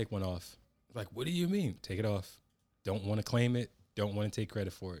 take one off. Like, what do you mean? Take it off. Don't want to claim it. Don't want to take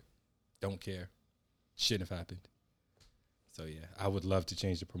credit for it. Don't care. Shouldn't have happened. So, yeah, I would love to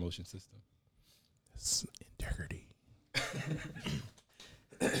change the promotion system. That's integrity.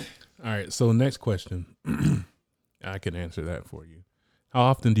 All right, so next question. I can answer that for you. How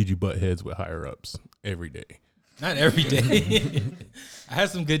often did you butt heads with higher ups? Every day. Not every day. I had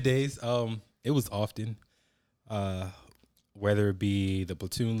some good days. It was often, whether it be the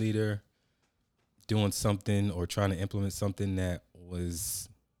platoon leader doing something or trying to implement something that was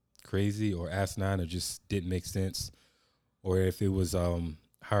crazy or asinine or just didn't make sense, or if it was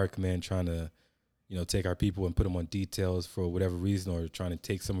higher command trying to take our people and put them on details for whatever reason, or trying to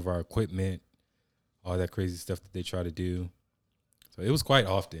take some of our equipment, all that crazy stuff that they try to do. So it was quite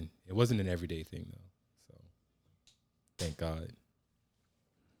often. It wasn't an everyday thing, though. So thank God.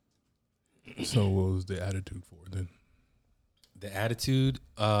 So what was the attitude for then? The attitude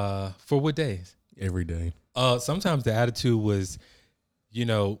for what days? Every day. Sometimes the attitude was,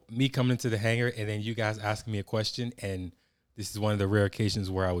 me coming into the hangar and then you guys asking me a question, and this is one of the rare occasions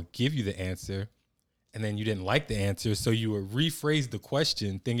where I would give you the answer, and then you didn't like the answer, so you would rephrase the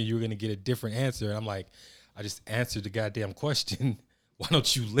question thinking you were going to get a different answer. And I'm like, I just answered the goddamn question. Why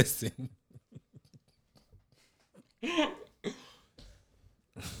don't you listen?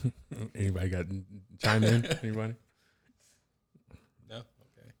 Anybody got chime in? Anybody? No?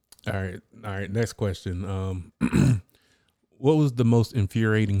 Okay. All right. Next question. What was the most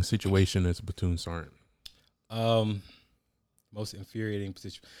infuriating situation as a platoon sergeant? Most infuriating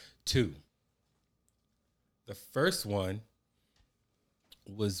position. 2. The first one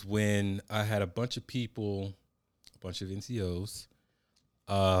was when I had a bunch of people, a bunch of NCOs,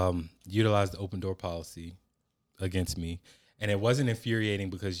 utilize the open door policy against me. And it wasn't infuriating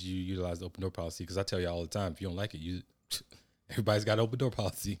because you utilize the open door policy, because I tell you all the time, if you don't like it, everybody's got an open door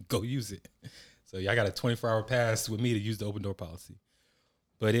policy. Go use it. So I got a 24-hour pass with me to use the open door policy.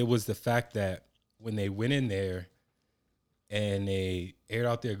 But it was the fact that when they went in there and they aired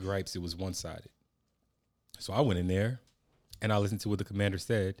out their gripes, it was one-sided. So I went in there and I listened to what the commander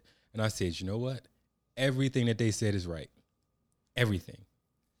said, and I said, you know what? Everything that they said is right. Everything.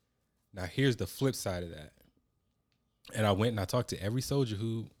 Now here's the flip side of that. And I went and I talked to every soldier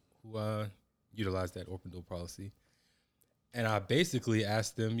who utilized that open door policy. And I basically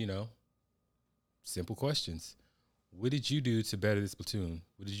asked them, simple questions. What did you do to better this platoon?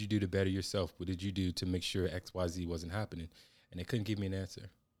 What did you do to better yourself? What did you do to make sure XYZ wasn't happening? And they couldn't give me an answer.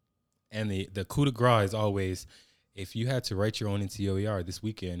 And the coup de grace is always, if you had to write your own NCOER this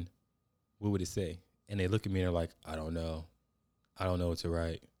weekend, what would it say? And they look at me and they're like, I don't know. I don't know what to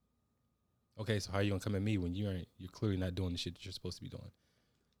write. Okay, so how are you going to come at me when you're clearly not doing the shit that you're supposed to be doing?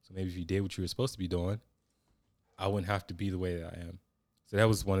 So maybe if you did what you were supposed to be doing, I wouldn't have to be the way that I am. So that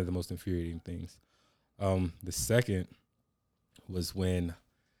was one of the most infuriating things. The second was when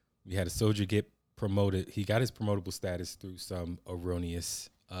we had a soldier get promoted. He got his promotable status through some erroneous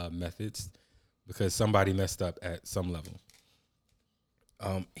methods because somebody messed up at some level.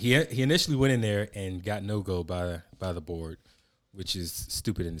 He initially went in there and got no go by the board, which is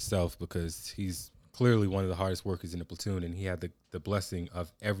stupid in itself because he's clearly one of the hardest workers in the platoon, and he had the blessing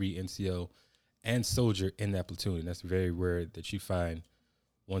of every NCO and soldier in that platoon. And that's very rare that you find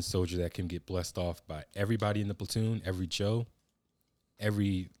one soldier that can get blessed off by everybody in the platoon, every Joe,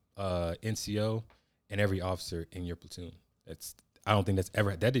 every NCO, and every officer in your platoon. I don't think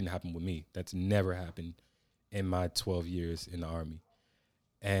that didn't happen with me. That's never happened in my 12 years in the Army.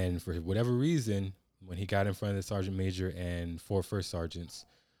 And for whatever reason, when he got in front of the sergeant major and 4 first sergeants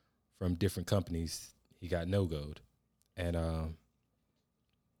from different companies, he got no-go'd. And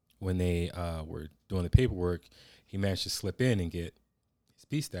when they were doing the paperwork, he managed to slip in and get his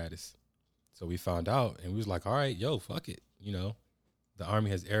P status. So we found out, and we was like, all right, yo, fuck it. You know, the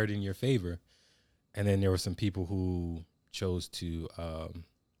Army has erred in your favor. And then there were some people who chose to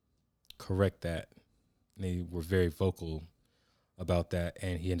correct that. And they were very vocal about that,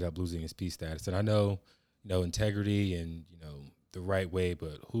 and he ended up losing his P status. And I know, integrity and, the right way,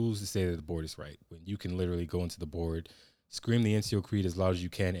 but who's to say that the board is right when you can literally go into the board, scream the NCO creed as loud as you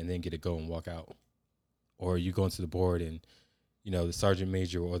can, and then get it go and walk out? Or you go into the board and, the sergeant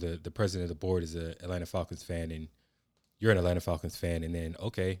major or the president of the board is a Atlanta Falcons fan, and you're an Atlanta Falcons fan, and then,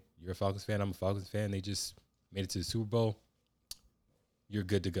 okay, you're a Falcons fan, I'm a Falcons fan, they just made it to the Super Bowl, you're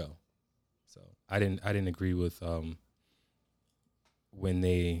good to go. So I didn't agree with when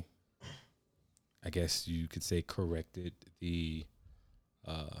they, I guess you could say, corrected the,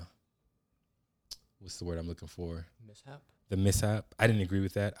 what's the word I'm looking for? Mishap. The mishap. I didn't agree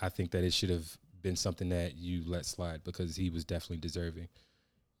with that. I think that it should have been something that you let slide because he was definitely deserving.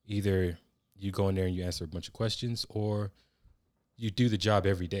 Either you go in there and you answer a bunch of questions, or you do the job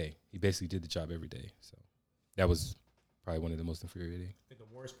every day. He basically did the job every day. So that was probably one of the most infuriating. I think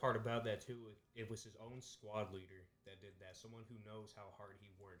the worst part about that, too, it was his own squad leader that did that. Someone who knows how hard he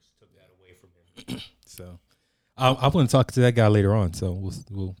works took that away from him. So I want to talk to that guy later on. So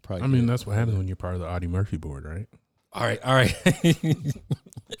we'll probably. I mean, that's what happens when you're part of the Audie Murphy board, right? All right. All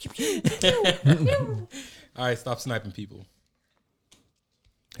right, stop sniping people.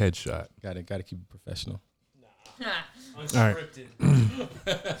 Headshot. Got to keep it professional. Unscripted.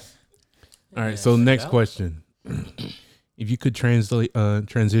 All right. So next question: if you could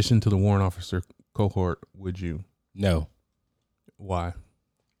transition to the warrant officer cohort, would you? No. Why?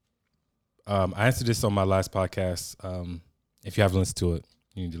 I answered this on my last podcast. If you haven't listened to it,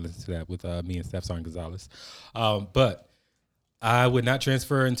 you need to listen to that with me and Steph Sergeant Gonzalez. But I would not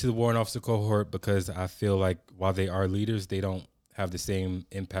transfer into the warrant officer cohort because I feel like while they are leaders, they don't have the same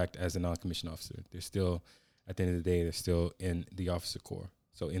impact as a non-commissioned officer. They're still, at the end of the day, they're still in the officer corps.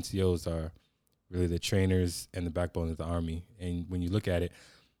 So NCOs are really the trainers and the backbone of the Army. And when you look at it,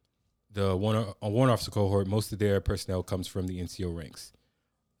 the warrant officer cohort, most of their personnel comes from the NCO ranks.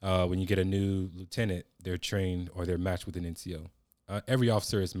 When you get a new lieutenant, they're trained or they're matched with an NCO. Every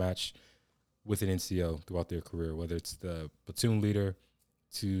officer is matched with an NCO throughout their career, whether it's the platoon leader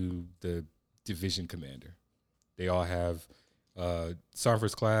to the division commander. They all have sergeant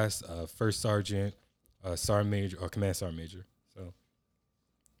first class, first sergeant, sergeant major, or command sergeant major.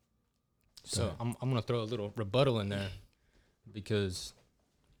 So I'm going to throw a little rebuttal in there because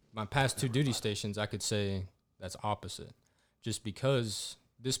my past 2 duty stations, I could say that's opposite. Just because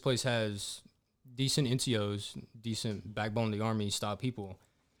this place has decent NCOs, decent backbone of the Army, style people,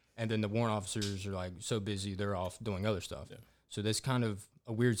 and then the warrant officers are like so busy they're off doing other stuff. Yeah. So that's kind of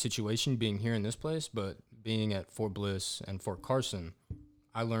a weird situation being here in this place, but being at Fort Bliss and Fort Carson,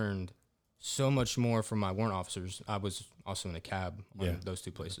 I learned so much more from my warrant officers. I was also in a cab on those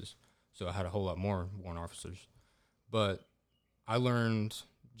 2 places, so I had a whole lot more warrant officers. But I learned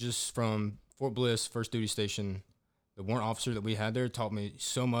just from Fort Bliss, first duty station, the warrant officer that we had there taught me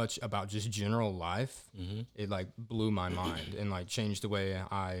so much about just general life. Mm-hmm. It like blew my mind and like changed the way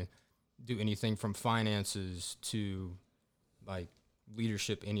I do anything from finances to like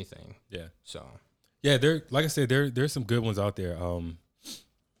leadership, anything. Yeah. So. Yeah, like I said, there's some good ones out there. So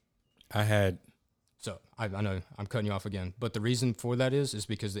I know I'm cutting you off again, but the reason for that is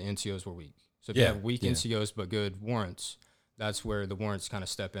because the NCOs were weak. So if you have weak NCOs but good warrants, that's where the warrants kind of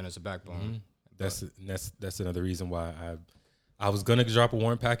step in as a backbone. Mm-hmm. That's another reason why I was gonna drop a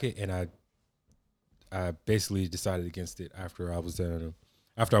warrant packet, and I basically decided against it after I went to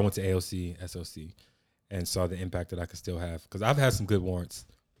AOC, SOC, and saw the impact that I could still have because I've had some good warrants.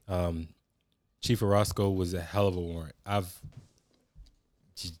 Chief Orozco was a hell of a warrant.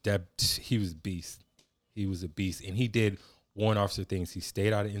 He was a beast. He was a beast, and he did warrant officer things. He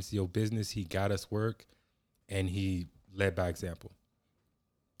stayed out of NCO business. He got us work, and he led by example.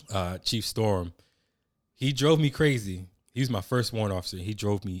 Chief Storm, he drove me crazy he was my first warrant officer. He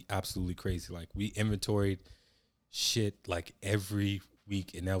drove me absolutely crazy. Like, we inventoried shit like every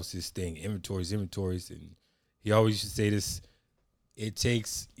week, and that was his thing. Inventories. And he always used to say this, it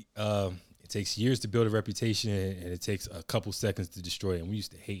takes years to build a reputation, and it takes a couple seconds to destroy it. And we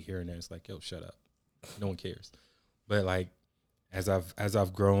used to hate hearing that. It's like, yo, shut up. No one cares. But like, as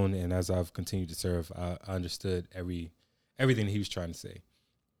I've grown and as I've continued to serve, I understood everything he was trying to say.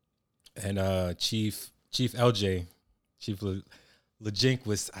 And Chief LJ, Chief Lejink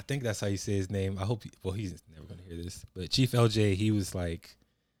was, I think that's how you say his name. I hope, he's never going to hear this, but Chief LJ, he was like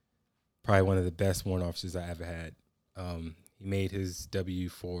probably one of the best warrant officers I ever had. He made his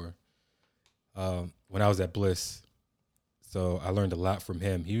W4 when I was at Bliss, so I learned a lot from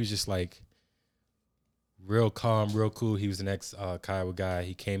him. He was just like real calm, real cool. He was an ex Kiowa guy.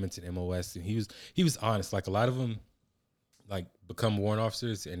 He came into the MOS, and he was honest. Like, a lot of them like become warrant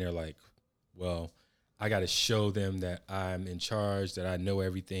officers, and they're like, well, I got to show them that I'm in charge, that I know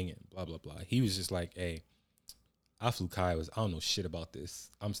everything, and blah, blah, blah. He was just like, hey, I flew Kiowas. I don't know shit about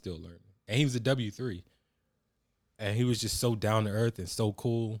this. I'm still learning. And he was a W3. And he was just so down to earth and so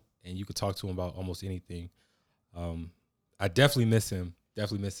cool, and you could talk to him about almost anything. I definitely miss him.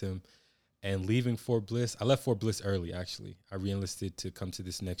 And leaving Fort Bliss, I left Fort Bliss early, actually. I re-enlisted to come to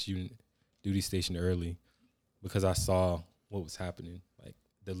this next unit duty station early because I saw what was happening. Like,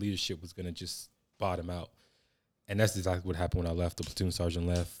 the leadership was going to just bottom out. And that's exactly what happened when I left. The platoon sergeant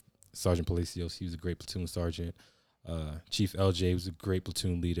left. Sergeant Palacios, he was a great platoon sergeant. Chief LJ was a great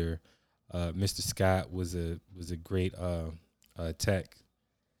platoon leader. Mr. Scott was a great tech.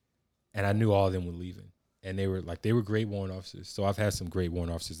 And I knew all of them were leaving. And they were great warrant officers. So I've had some great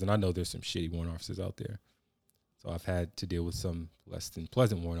warrant officers, and I know there's some shitty warrant officers out there. So I've had to deal with some less than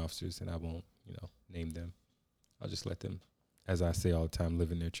pleasant warrant officers, and I won't, name them. I'll just let them, as I say all the time,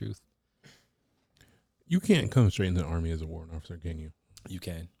 live in their truth. You can't come straight into the Army as a warrant officer, can you? You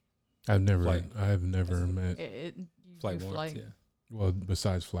can. I've never met flight warrants. Yeah. Well,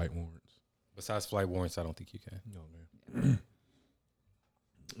 besides flight warrants. Besides flight warrants, I don't think you can. No, man.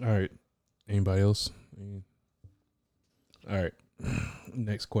 All right. Anybody else? All right.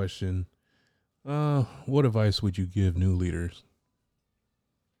 Next question. What advice would you give new leaders?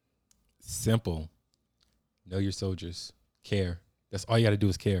 Simple. Know your soldiers. Care. That's all you got to do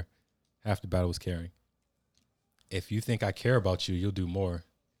is care. Half the battle is caring. If you think I care about you, you'll do more.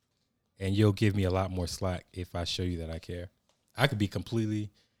 And you'll give me a lot more slack if I show you that I care. I could be completely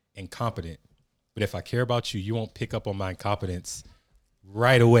incompetent, but if I care about you, you won't pick up on my incompetence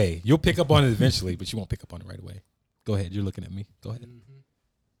right away. You'll pick up on it eventually, but you won't pick up on it right away. Go ahead. You're looking at me. Go ahead.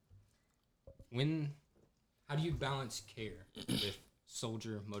 How do you balance care with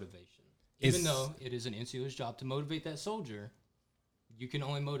soldier motivation? Even though it is an NCO's job to motivate that soldier, you can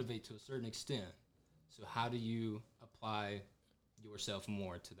only motivate to a certain extent. So how do you apply yourself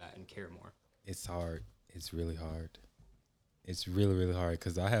more to that and care more? It's hard. It's really hard. It's really, really hard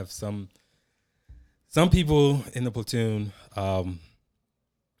because I have some people in the platoon.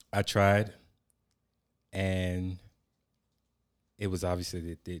 I tried, and it was obviously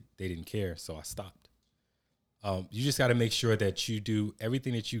that they didn't care, so I stopped. You just got to make sure that you do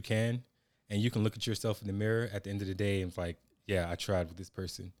everything that you can, and you can look at yourself in the mirror at the end of the day and like, yeah, I tried with this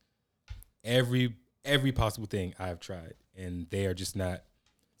person. Every possible thing I've tried, and they are just not.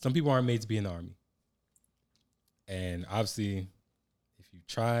 Some people aren't made to be in the Army. And obviously, if you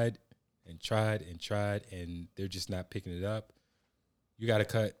tried and they're just not picking it up, you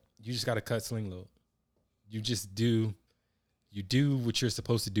just gotta cut sling load. You do what you're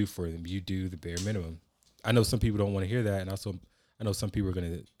supposed to do for them. You do the bare minimum. I know some people don't want to hear that, and also I know some people are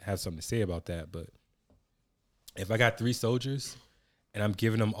gonna have something to say about that, but if I got 3 soldiers and I'm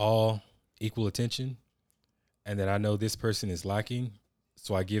giving them all equal attention, and then I know this person is lacking,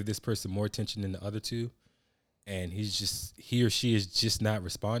 so I give this person more attention than the other 2, and he or she is just not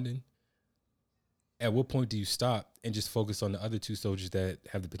responding, at what point do you stop and just focus on the other 2 soldiers that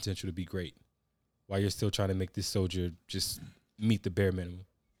have the potential to be great while you're still trying to make this soldier just meet the bare minimum?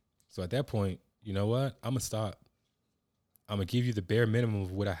 So at that point, you know what? I'm going to stop. I'm going to give you the bare minimum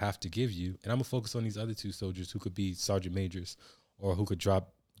of what I have to give you, and I'm going to focus on these other 2 soldiers who could be sergeant majors or who could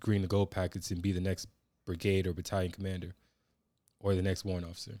drop green to gold packets and be the next brigade or battalion commander or the next warrant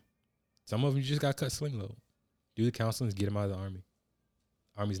officer. Some of them you just got to cut sling load. Do the counseling, get them out of the Army.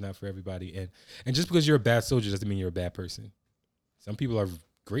 Army's not for everybody. And just because you're a bad soldier doesn't mean you're a bad person. Some people are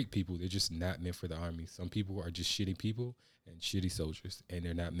great people. They're just not meant for the Army. Some people are just shitty people and shitty soldiers, and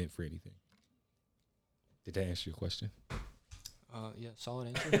they're not meant for anything. Did that answer your question? Yeah, solid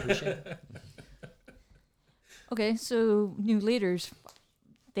answer. Appreciate it. Okay, so new leaders,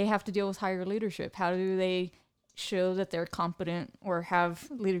 they have to deal with higher leadership. How do they show that they're competent or have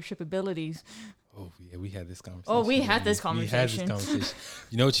leadership abilities. Oh yeah, we had this conversation. Oh, we had this We had this conversation. conversation.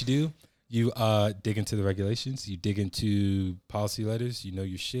 You know what you do? You dig into the regulations. You dig into policy letters. You know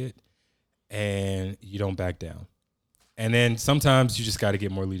your shit, and you don't back down. And then sometimes you just got to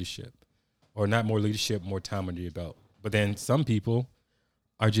get more leadership, or not more leadership, more time under your belt. But then some people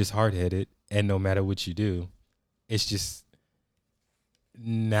are just hard headed, and no matter what you do, it's just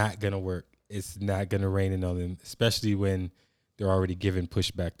not gonna work. It's not gonna rain in on them, especially when they're already giving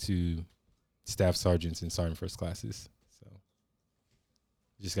pushback to staff sergeants and sergeant first classes. So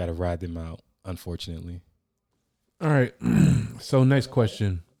you just got to ride them out, unfortunately. All right. So next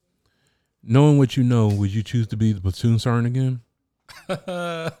question. Knowing what you know, would you choose to be the platoon sergeant again?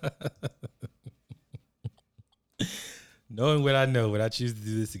 Knowing what I know, would I choose to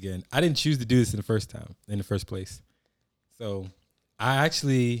do this again? I didn't choose to do this in the first place. So I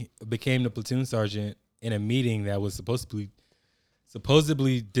actually became the platoon sergeant in a meeting that was supposedly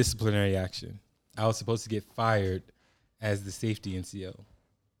disciplinary action. I was supposed to get fired as the safety NCO.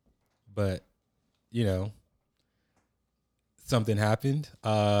 But, something happened.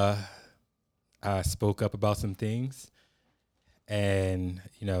 I spoke up about some things. And,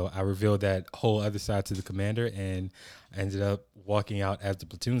 I revealed that whole other side to the commander, and I ended up walking out as the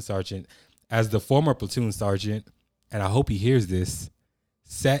platoon sergeant. As the former platoon sergeant, and I hope he hears this,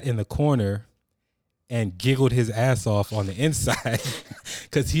 sat in the corner and giggled his ass off on the inside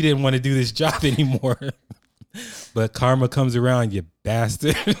because he didn't want to do this job anymore. But karma comes around, you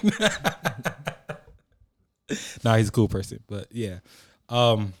bastard. Nah, he's a cool person, but yeah.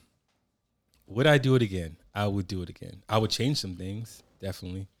 Would I do it again? I would do it again. I would change some things,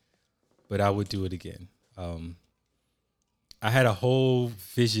 definitely, but I would do it again. I had a whole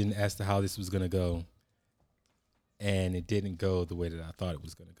vision as to how this was going to go, and it didn't go the way that I thought it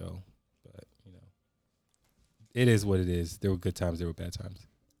was going to go. But, it is what it is. There were good times, there were bad times.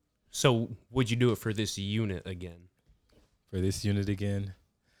 So would you do it for this unit again? For this unit again?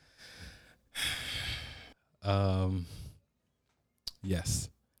 Yes.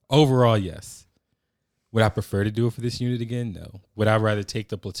 Overall, yes. Would I prefer to do it for this unit again? No. Would I rather take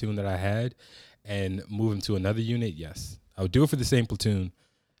the platoon that I had and move him to another unit? Yes. I would do it for the same platoon.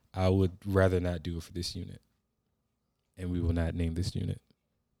 I would rather not do it for this unit. And we will not name this unit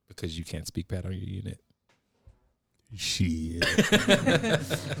because you can't speak bad on your unit. Shit.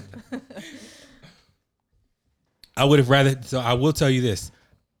 I would have rather, so I will tell you this.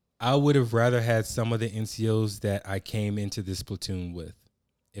 I would have rather had some of the NCOs that I came into this platoon with.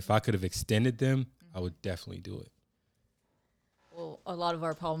 If I could have extended them, I would definitely do it. Well, a lot of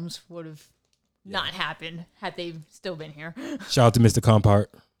our problems would have not happened had they still been here. Shout out to Mr. Compart.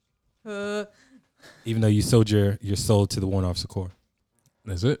 Uh, Even though you sold your soul to the Warrant Officer Corps.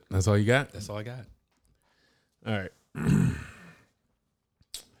 That's it? That's all you got? That's all I got. All right.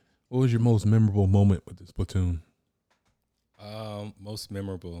 What was your most memorable moment with this platoon? Most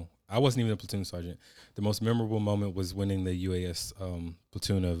memorable. I wasn't even a platoon sergeant. The most memorable moment was winning the UAS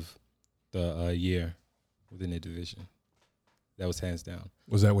platoon of the year within the division. That was hands down.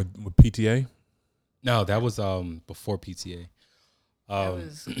 Was that with PTA? No, that was before PTA. that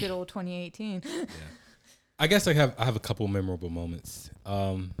was good old 2018. Yeah. I guess I have a couple memorable moments.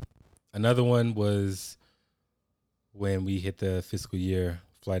 Another one was when we hit the fiscal year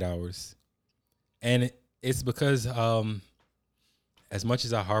flight hours. And it's because as much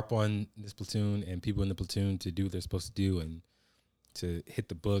as I harp on this platoon and people in the platoon to do what they're supposed to do and to hit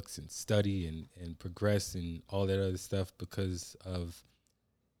the books and study and progress and all that other stuff because of,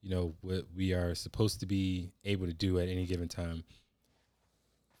 what we are supposed to be able to do at any given time.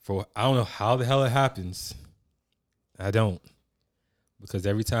 I don't know how the hell it happens. I don't. Because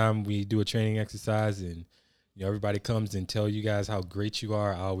every time we do a training exercise and, everybody comes and tell you guys how great you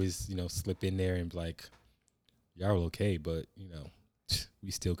are, I always, slip in there and be like, y'all are okay, but, we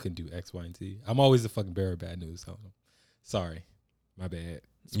still couldn't do X, Y, and Z. I'm always the fucking bearer of bad news. Sorry. My bad.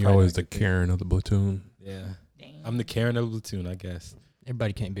 You're always the Karen of the platoon. Yeah. Dang. I'm the Karen of the platoon, I guess.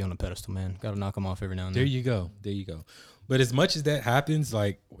 Everybody can't be on a pedestal, man. Got to knock them off every now and There then. you go. There you go. But as much as that happens,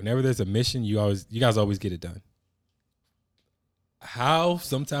 like whenever there's a mission, you guys always get it done. How?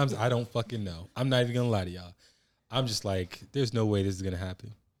 Sometimes I don't fucking know. I'm not even gonna lie to y'all. I'm just like, there's no way this is gonna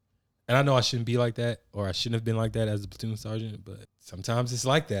happen. And I know I shouldn't be like that, or I shouldn't have been like that as a platoon sergeant, but sometimes it's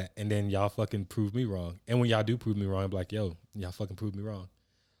like that. And then y'all fucking prove me wrong. And when y'all do prove me wrong, I'm like, yo, y'all fucking prove me wrong.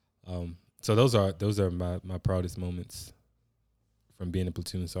 So those are my proudest moments from being a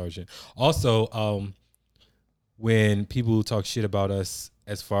platoon sergeant. Also, when people talk shit about us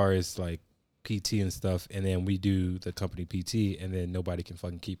as far as like PT and stuff, and then we do the company PT, and then nobody can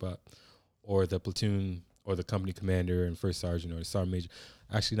fucking keep up, or the platoon or the company commander and first sergeant or the sergeant major.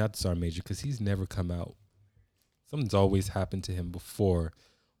 Actually, not the sergeant major because he's never come out. Something's always happened to him before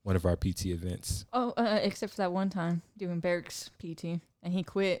one of our PT events. Oh, except for that one time doing barracks PT, and he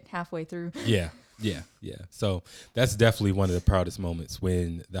quit halfway through. Yeah. So that's definitely one of the proudest moments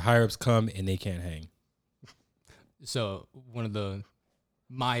when the higher ups come and they can't hang. So one of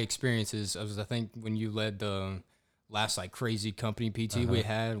my experiences was, I think, when you led the last like crazy company PT we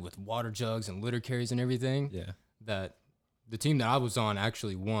had with water jugs and litter carries and everything. Yeah. That the team that I was on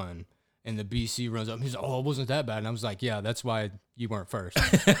actually won, and the BC runs up and he's like, "Oh, it wasn't that bad." And I was like, "Yeah, that's why you weren't first."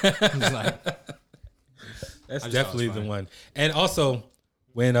 I was like, that's definitely the one. And also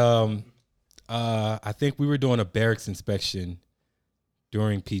when I think we were doing a barracks inspection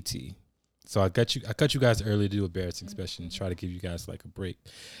during PT. So I cut you guys early to do a barracks inspection, try to give you guys like a break.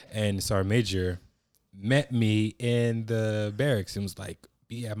 And Sergeant Major met me in the barracks and was like,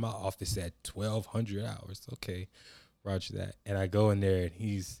 "Be at my office at 1200 hours." Okay, roger that. And I go in there and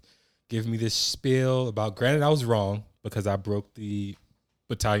he's giving me this spiel about, granted I was wrong because I broke the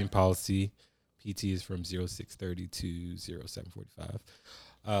battalion policy. PT is from 0630 to 0745.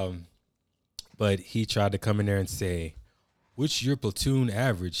 But he tried to come in there and say, "What's your platoon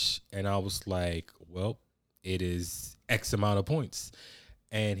average?" And I was like, "Well, it is X amount of points."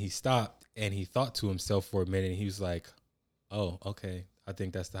 And he stopped and he thought to himself for a minute. And he was like, "Oh, okay. I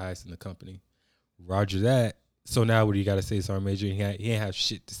think that's the highest in the company." Roger that. So now what do you got to say, Sergeant Major? He ain't have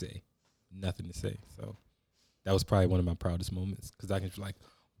shit to say. Nothing to say. So that was probably one of my proudest moments because I can just like,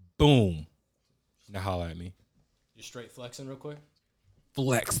 boom. Now holler at me. "You straight flexing real quick?"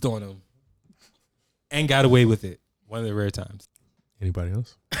 Flexed on him. And got away with it. One of the rare times. Anybody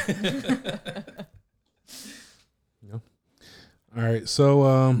else? No. All right.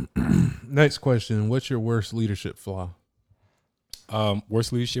 So, next question: what's your worst leadership flaw?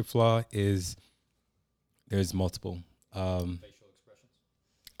 Worst leadership flaw is there's multiple. Facial expressions.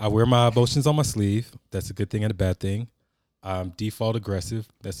 I wear my emotions on my sleeve. That's a good thing and a bad thing. Default aggressive.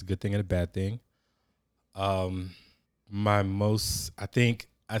 That's a good thing and a bad thing.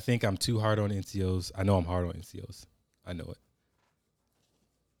 I think I'm too hard on NCOs. I know I'm hard on NCOs. I know it.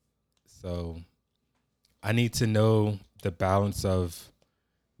 So I need to know the balance of,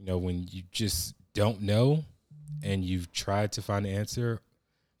 when you just don't know and you've tried to find the answer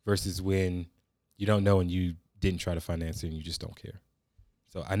versus when you don't know and you didn't try to find the answer and you just don't care.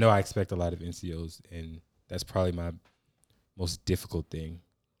 So I know I expect a lot of NCOs, and that's probably my most difficult thing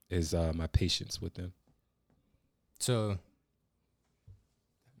is my patience with them. So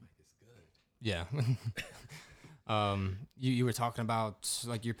yeah. You were talking about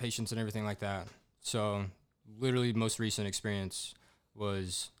like your patience and everything like that. So literally most recent experience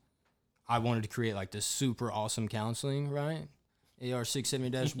was I wanted to create like this super awesome counseling, right? AR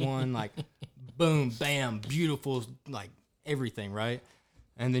 670-1, like boom, bam, beautiful, like everything, right?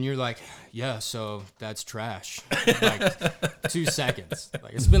 And then you're like, yeah, so that's trash. Like 2 seconds.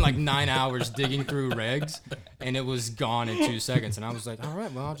 Like it's been like 9 hours digging through regs and it was gone in 2 seconds. And I was like, all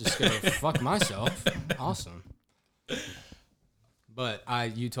right, well, I'll just go fuck myself. Awesome. But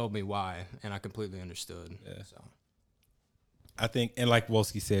you told me why, and I completely understood. Yeah. So I think, and like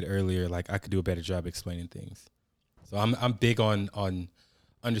Wolski said earlier, like I could do a better job explaining things. So I'm big on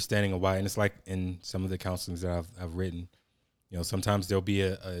understanding of why, and it's like in some of the counselings that I've written, sometimes there'll be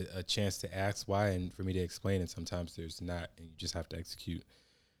a chance to ask why and for me to explain, and sometimes there's not, and you just have to execute.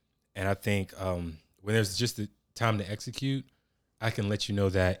 And I think when there's just the time to execute, I can let you know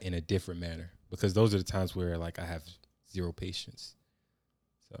that in a different manner, because those are the times where like I have zero patience.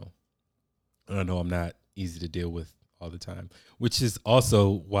 So I know I'm not easy to deal with all the time, which is also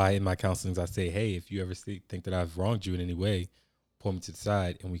why in my counselings I say, hey, if you ever think that I've wronged you in any way, pull me to the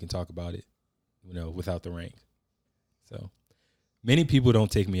side and we can talk about it, without the rank. So many people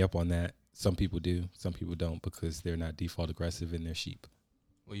don't take me up on that. Some people do. Some people don't, because they're not default aggressive and they're sheep.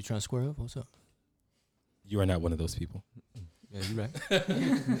 well, you trying to square up? What's up? You are not one of those people. Yeah, you're right.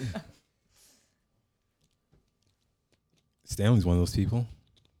 Stanley's one of those people.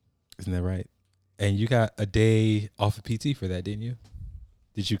 Isn't that right? And you got a day off of PT for that, didn't you?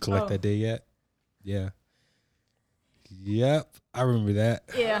 Did you collect that day yet? Yeah. Yep. I remember that.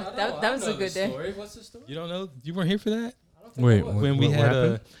 Yeah, that was a good day. What's the story? You don't know? You weren't here for that? Wait, When what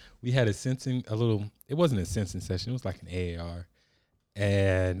happened? we had a sensing, it wasn't a sensing session. It was like an AAR.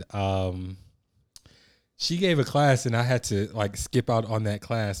 And she gave a class and I had to like skip out on that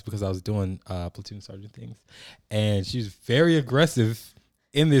class because I was doing platoon sergeant things. And she was very aggressive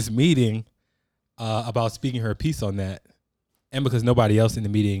in this meeting about speaking her piece on that. And because nobody else in the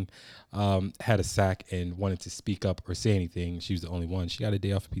meeting had a SAC and wanted to speak up or say anything, she was the only one. She got a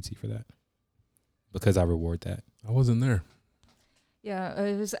day off of PT for that. because I reward that. I wasn't there. Yeah,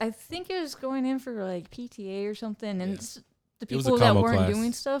 it was. I think it was going in for like PTA or something, and the It was a people that combo weren't class.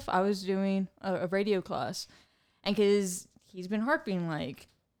 doing stuff, I was doing a radio class, and because he's been harping like,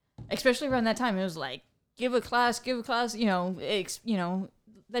 especially around that time, it was like give a class, you know,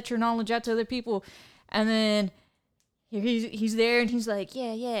 let your knowledge out to other people, and then he's there and he's like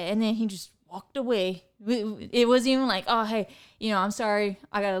yeah, and then he just walked away. It wasn't even like, oh hey, you know, I'm sorry,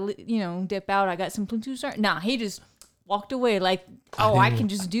 I gotta dip out. I got some Platoon Sergeant. Nah, he just walked away like, oh, I can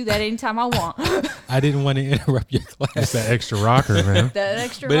just do that anytime I want. I didn't want to interrupt your class. It's that extra rocker, man. That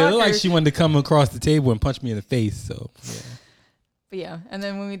extra But it looked rocker. like she wanted to come across the table and punch me in the face. So yeah. But yeah, and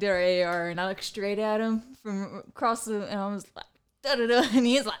then when we did our AR, and I looked straight at him from across and I was like, da da da, and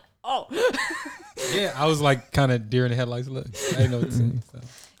he's like, oh. Yeah, I was like kind of deer in the headlights. Look, I didn't know what to say. So,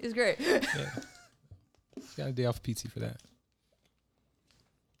 It was great. yeah. Got a day off PT for that.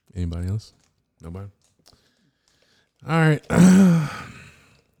 Anybody else? Nobody? All right.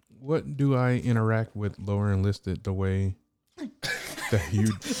 What do I interact with lower enlisted the way that you?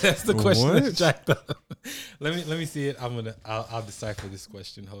 That's the question What? that's jacked up. Let me see it. I'll decipher this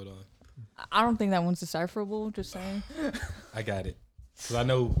question. Hold on. I don't think that one's decipherable. Just saying. I got it. Because I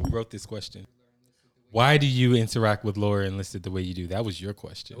know who wrote this question. Why do you interact with lower enlisted the way you do? That was your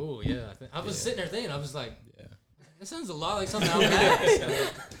question. Oh yeah, I was sitting there thinking, I was like, Yeah. that sounds a lot like something I would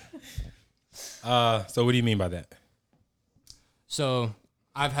ask. So what do you mean by that? So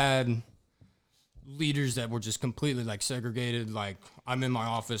I've had leaders that were just completely like segregated. Like, I'm in my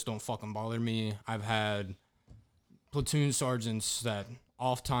office, don't fucking bother me. I've had platoon sergeants that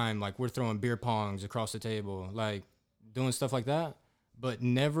off time, like we're throwing beer pongs across the table, like doing stuff like that, but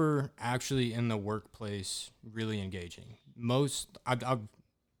never actually in the workplace really engaging.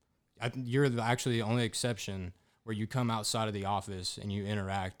 You're actually the only exception where you come outside of the office and you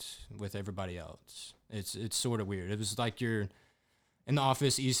interact with everybody else. It's sort of weird. It was like you're in the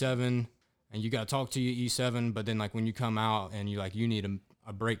office E7 and you got to talk to your E7, but then like when you come out and you need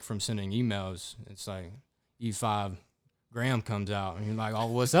a break from sending emails, it's like E5 Graham comes out and you're like, oh,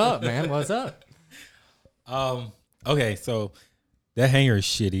 what's up, man? What's up? Okay, so that hangar is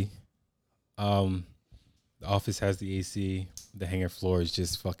shitty. The office has the AC. The hangar floor is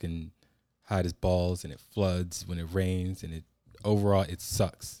just fucking hot as balls, and it floods when it rains, and overall it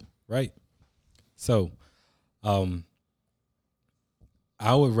sucks, right? So,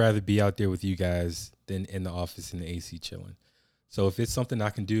 I would rather be out there with you guys than in the office in the AC chilling. So if it's something I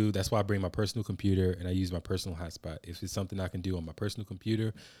can do, that's why I bring my personal computer and I use my personal hotspot. If it's something I can do on my personal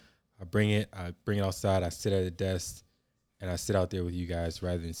computer, I bring it outside, I sit at a desk, and I sit out there with you guys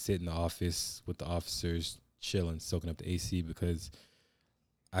rather than sit in the office with the officers chilling, soaking up the AC, because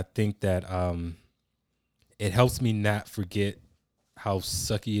I think that it helps me not forget how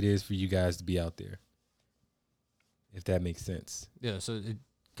sucky it is for you guys to be out there, if that makes sense. Yeah, so it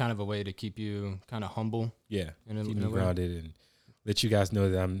kind of a way to keep you kind of humble. Yeah, In keep a me way. grounded and let you guys know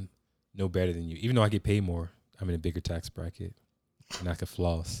that I'm no better than you. Even though I get paid more, I'm in a bigger tax bracket, and I could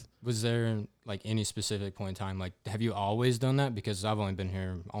floss. Was there like any specific point in time? Like, have you always done that? Because I've only been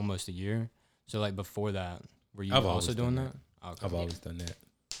here almost a year. So like before that, were you I've also always doing done that? Okay. I've always done that.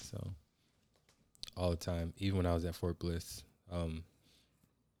 So all the time, even when I was at Fort Bliss.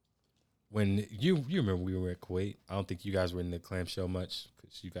 When you remember we were at Kuwait, I don't think you guys were in the clamshell much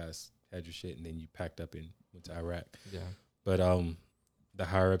because you guys had your shit and then you packed up and went to Iraq. Yeah. But the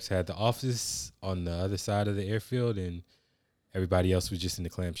higher ups had the office on the other side of the airfield, and everybody else was just in the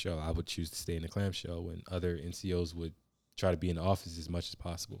clamshell. I would choose to stay in the clamshell when other NCOs would try to be in the office as much as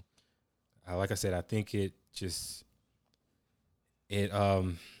possible. Like I said, I think it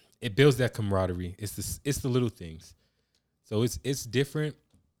builds that camaraderie. It's the little things. So it's different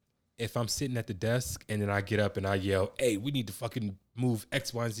if I'm sitting at the desk and then I get up and I yell, "Hey, we need to fucking move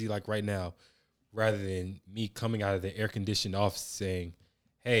X, Y, and Z like right now," rather than me coming out of the air-conditioned office saying,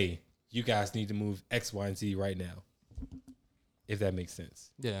 "Hey, you guys need to move X, Y, and Z right now." If that makes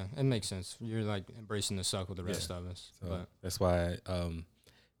sense. Yeah, it makes sense. You're like embracing the suck with the rest of us. So But that's why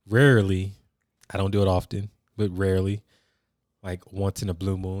rarely, I don't do it often, but rarely, like once in a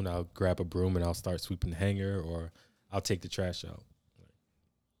blue moon, I'll grab a broom and I'll start sweeping the hangar, or I'll take the trash out.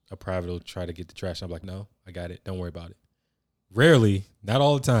 A private will try to get the trash. I'm like, "No, I got it. Don't worry about it." Rarely, not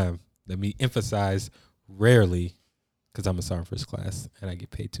all the time. Let me emphasize rarely, because I'm a sergeant first class and I get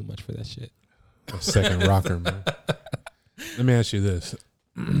paid too much for that shit. A second rocker, man. Let me ask you this: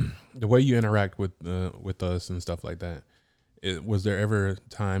 the way you interact with us and stuff like that, was there ever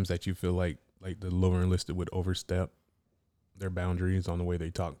times that you feel like the lower enlisted would overstep their boundaries on the way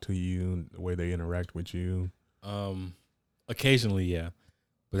they talk to you, the way they interact with you? Occasionally, yeah,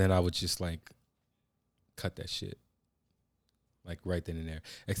 but then I would just like cut that shit. Like right then and there.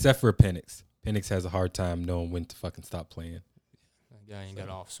 Except for Penix. Penix has a hard time knowing when to fucking stop playing. That guy ain't got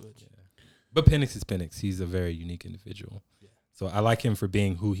off switch. Yeah. But Penix is Penix. He's a very unique individual. Yeah. So I like him for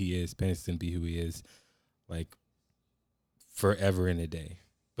being who he is. Penix can be who he is, like, forever in a day.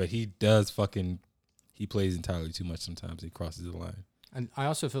 But he plays entirely too much sometimes. He crosses the line. And I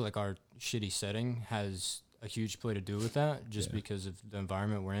also feel like our shitty setting has a huge play to do with that, just because of the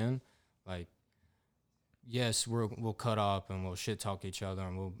environment we're in. Like, yes, we'll cut up and we'll shit talk each other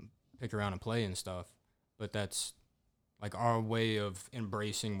and we'll pick around and play and stuff, but that's like our way of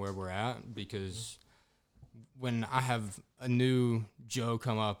embracing where we're at, because when I have a new Joe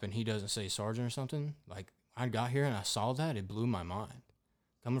come up and he doesn't say sergeant or something, like I got here and I saw that, it blew my mind.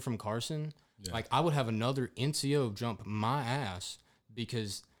 Coming from Carson, like I would have another NCO jump my ass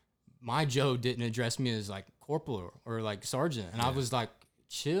because my Joe didn't address me as like corporal or like sergeant. And I was like,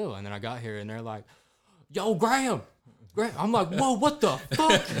 chill. And then I got here and they're like, yo, Graham. I'm like, whoa, what the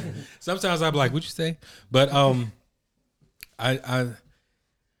fuck? Sometimes I'm like, what'd you say? But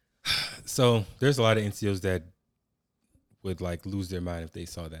so there's a lot of NCOs that would like lose their mind if they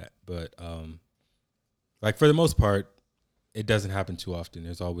saw that. But like for the most part, it doesn't happen too often.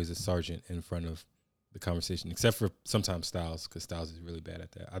 There's always a sergeant in front of the conversation, except for sometimes Styles, because Styles is really bad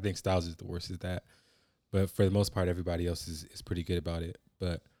at that. I think Styles is the worst at that. But for the most part, everybody else is pretty good about it.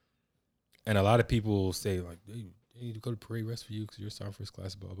 And a lot of people will say, like, they need to go to parade rest for you because you're a sergeant first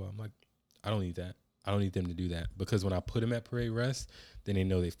class, blah, blah. I'm like, I don't need that. I don't need them to do that. Because when I put them at parade rest, then they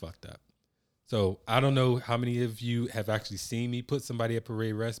know they fucked up. So I don't know how many of you have actually seen me put somebody at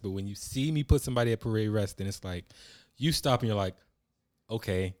parade rest, but when you see me put somebody at parade rest, then it's like, you stop and you're like,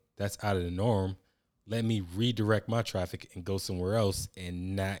 okay, that's out of the norm. Let me redirect my traffic and go somewhere else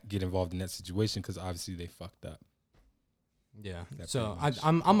and not get involved in that situation because obviously they fucked up. Yeah. So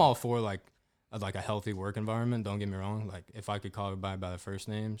I'm all for like a healthy work environment. Don't get me wrong. Like if I could call everybody by their first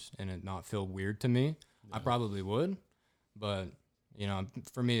names and it not feel weird to me, I probably would. But you know,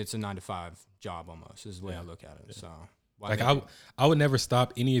 for me, it's a 9-to-5 job almost is the way I look at it. Yeah. So like I would never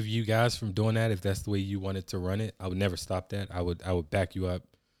stop any of you guys from doing that if that's the way you wanted to run it. I would never stop that. I would back you up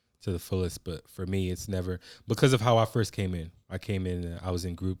to the fullest. But for me, it's never because of how I first came in. I came in, I was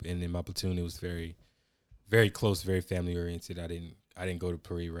in group, and in my platoon, it was very, very close, very family oriented. I didn't go to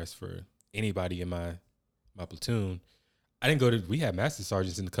parade rest for anybody in my platoon. We had master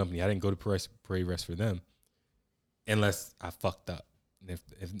sergeants in the company. I didn't go to parade rest for them unless I fucked up.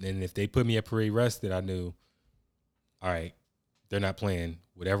 And if they put me at parade rest, then I knew, all right, they're not playing.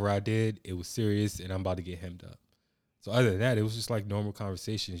 Whatever I did, it was serious, and I'm about to get hemmed up. So other than that, it was just like normal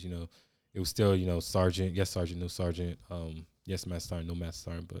conversations. You know, it was still, you know, sergeant, yes sergeant, no sergeant, yes master sergeant, no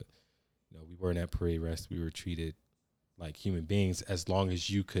master sergeant. But you know, we weren't at parade rest. We were treated like human beings as long as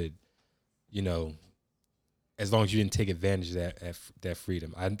you could, you know, as long as you didn't take advantage of that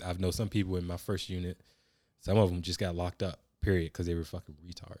freedom. I've known some people in my first unit, some of them just got locked up, period, because they were fucking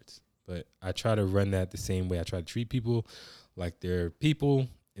retards. But I try to run that the same way. I try to treat people like they're people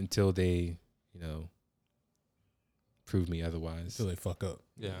until they, you know, prove me otherwise. Until they fuck up.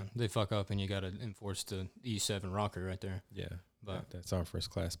 Yeah, they fuck up and you got to enforce the E7 rocker right there. Yeah, but that's our first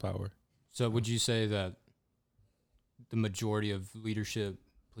class power. So would you say that the majority of leadership,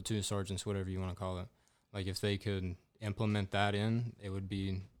 platoon sergeants, whatever you want to call it, like if they could implement that in, it would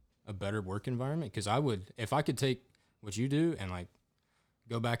be a better work environment? Because I would, if I could take what you do and like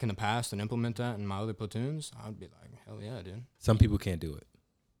go back in the past and implement that in my other platoons, I'd be like, hell yeah, dude. Some people can't do it.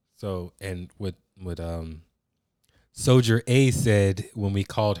 So, and what Soldier A said when we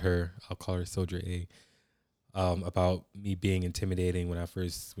called her, I'll call her Soldier A, about me being intimidating when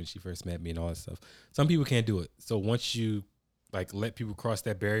she first met me and all that stuff. Some people can't do it. So once you like let people cross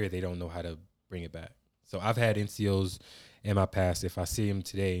that barrier, they don't know how to bring it back. So I've had NCOs in my past. If I see them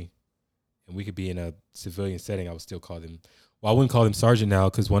today and we could be in a civilian setting, I would still call them. Well, I wouldn't call him sergeant now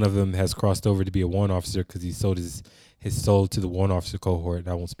because one of them has crossed over to be a warrant officer because he sold his soul to the warrant officer cohort. And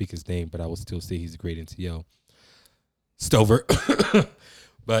I won't speak his name, but I will still say he's a great NCO. Stover.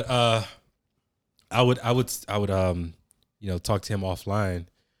 But I would you know, talk to him offline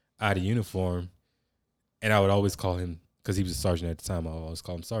out of uniform, and I would always call him, because he was a sergeant at the time, I would always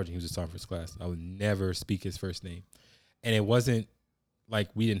call him sergeant. He was a sergeant first class. I would never speak his first name. And it wasn't like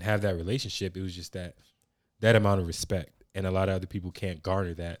we didn't have that relationship. It was just that amount of respect. And a lot of other people can't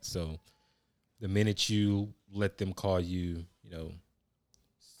garner that. So the minute you let them call you, you know,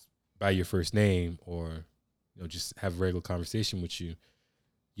 by your first name, or, you know, just have a regular conversation with you,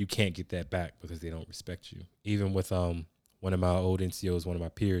 you can't get that back because they don't respect you. Even with one of my old NCOs, one of my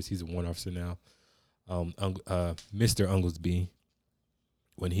peers, he's a warrant officer now, Mr. Unglesby,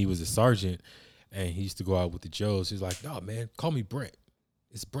 when he was a sergeant, And he used to go out with the Joes. He's like, no, man, call me Brent.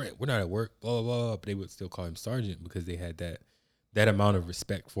 It's Brent. We're not at work, blah, blah, blah. But they would still call him Sergeant because they had that amount of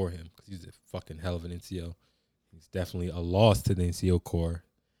respect for him because he's a fucking hell of an NCO. He's definitely a loss to the NCO Corps.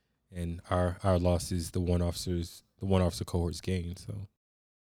 And our loss is the one officer cohort's gain. So,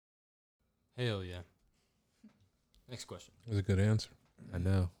 Hell yeah. Next question. That was a good answer. I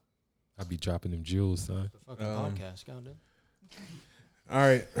know. I'll be dropping them jewels, son. The fucking podcast, goddamn. All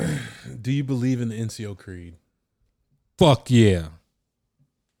right. Do you believe in the NCO creed? Fuck yeah.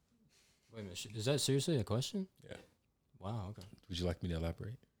 Wait a minute. Is that seriously a question? Yeah. Wow, okay. Would you like me to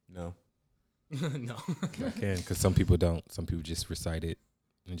elaborate? No. No. I can, because some people don't. Some people just recite it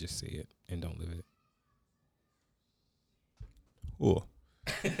and just say it and don't live it. Cool.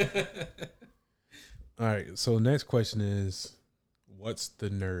 All right. So next question is, what's the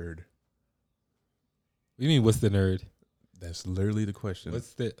nerd? What do you mean, what's the nerd? That's literally the question.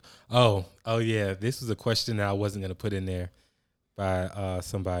 What's the... Oh, yeah. This was a question that I wasn't going to put in there by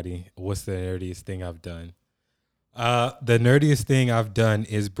somebody. What's the nerdiest thing I've done? The nerdiest thing I've done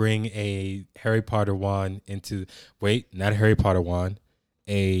is bring a Harry Potter wand into... Wait, not a Harry Potter wand.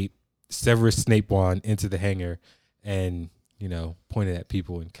 A Severus Snape wand into the hangar and, point it at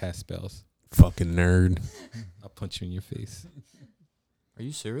people and cast spells. Fucking nerd. I'll punch you in your face. Are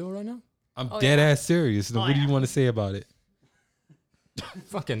you serial right now? I'm dead ass serious. What do you want to say about it?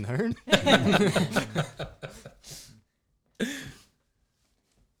 Fucking nerd.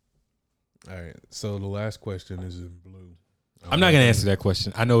 All right. So the last question is in blue. I'm not gonna answer that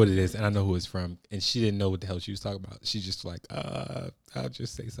question. I know what it is, and I know who it's from. And she didn't know what the hell she was talking about. She's just like, I'll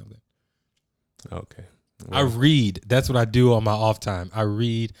just say something. Okay. I read. That's what I do on my off time. I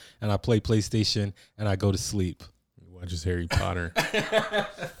read and I play PlayStation and I go to sleep. Watches Harry Potter.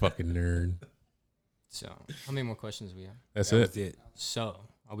 Fucking nerd. So, how many more questions do we have? That's That was it. So,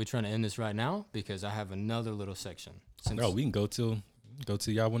 are we trying to end this right now? Because I have another little section. No, we can go till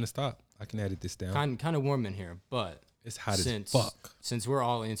y'all want to stop. I can edit this down. kind of warm in here, but It's hot as since fuck. since we're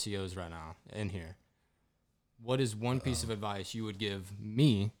all NCOs right now in here, what is one piece of advice you would give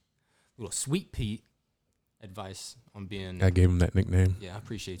me, little Sweet Pete, advice on being? I gave him that nickname. Yeah, I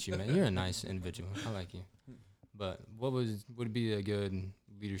appreciate you, man. You're a nice individual. I like you. But what would be a good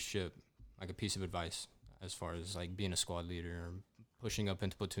leadership, like a piece of advice as far as like being a squad leader or pushing up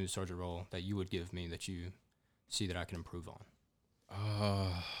into platoon sergeant role that you would give me that you see that I can improve on?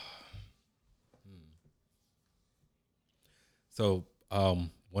 So,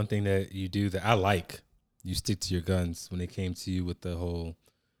 one thing that you do that I like, you stick to your guns when it came to you with the whole,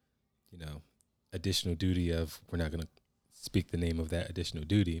 additional duty of, we're not going to speak the name of that additional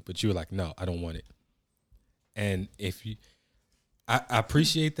duty, but you were like, no, I don't want it. And I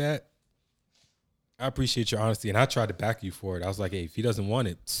appreciate that. I appreciate your honesty, and I tried to back you for it. I was like, hey, if he doesn't want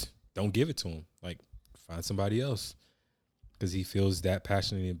it, don't give it to him. Like, find somebody else, because he feels that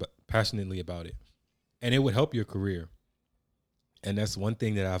passionately about it. And it would help your career. And that's one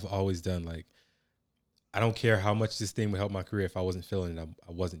thing that I've always done. Like, I don't care how much this thing would help my career. If I wasn't feeling it,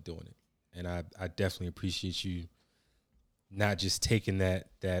 I wasn't doing it. And I definitely appreciate you not just taking that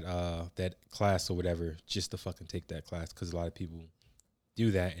class or whatever just to fucking take that class, because a lot of people do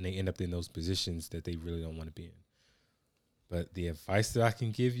that and they end up in those positions that they really don't want to be in. But the advice that I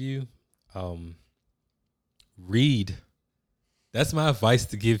can give you, read. That's my advice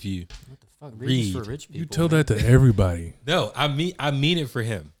to give you. What the fuck? Read. Reading's for rich people. You tell that to everybody. No, I mean it for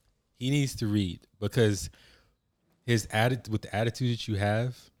him. He needs to read, because with the attitude that you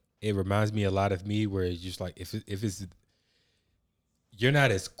have, it reminds me a lot of me, where it's just like, if it's, you're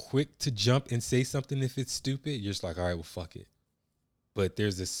not as quick to jump and say something if it's stupid. You're just like, all right, well, fuck it. But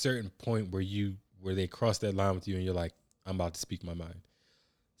there's a certain point where they cross that line with you, and you're like, I'm about to speak my mind.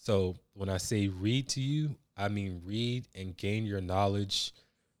 So when I say read to you, I mean read and gain your knowledge,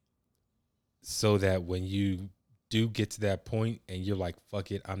 so that when you do get to that point and you're like,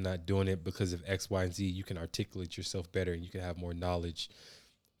 fuck it, I'm not doing it because of X, Y, and Z, you can articulate yourself better and you can have more knowledge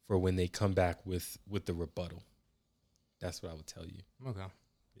for when they come back with the rebuttal. That's what I would tell you. Okay.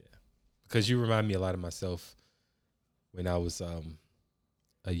 Yeah. Because you remind me a lot of myself when I was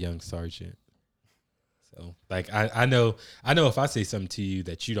a young sergeant. So, like, I know if I say something to you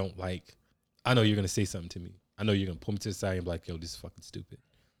that you don't like, I know you're going to say something to me. I know you're going to pull me to the side and be like, yo, this is fucking stupid.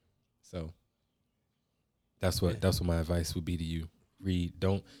 So that's what my advice would be to you. Read.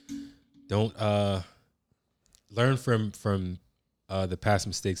 Don't learn from the past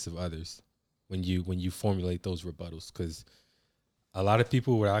mistakes of others when you formulate those rebuttals, because a lot of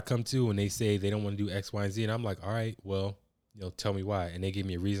people where I come to, when they say they don't want to do X, Y, and Z, and I'm like, all right, well, tell me why. And they give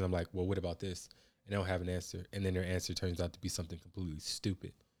me a reason. I'm like, well, what about this? And they don't have an answer. And then their answer turns out to be something completely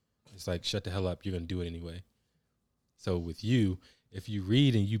stupid. It's like, shut the hell up. You're going to do it anyway. So with you, if you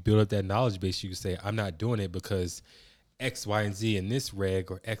read and you build up that knowledge base, you can say, I'm not doing it because X, Y, and Z in this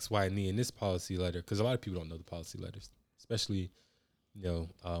reg or X, Y, and E in this policy letter. Because a lot of people don't know the policy letters, especially,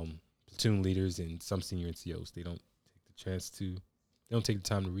 platoon leaders and some senior NCOs. They don't take the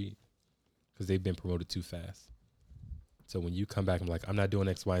time to read because they've been promoted too fast. So when you come back and like, I'm not doing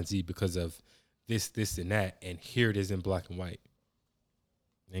X, Y, and Z because of this, and that, and here it is in black and white.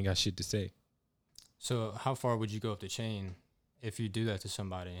 They ain't got shit to say. So how far would you go up the chain if you do that to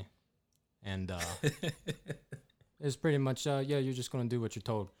somebody? And it's pretty much, you're just going to do what you're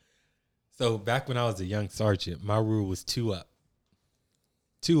told. So back when I was a young sergeant, my rule was 2 up.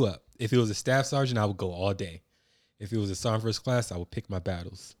 2 up. If it was a staff sergeant, I would go all day. If it was a sergeant first class, I would pick my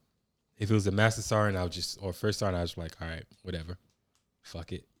battles. If it was a master sergeant, or first sergeant, I was like, all right, whatever.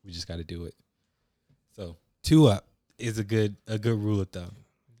 Fuck it. We just got to do it. So 2 up is a good rule of thumb.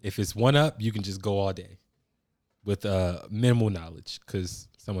 If it's 1 up, you can just go all day with minimal knowledge because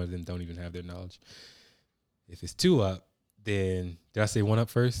some of them don't even have their knowledge. If it's 2 up, then did I say 1 up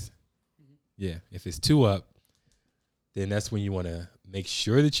first? Mm-hmm. Yeah. If it's 2 up, then that's when you want to make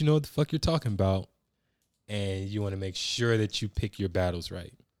sure that you know what the fuck you're talking about, and you want to make sure that you pick your battles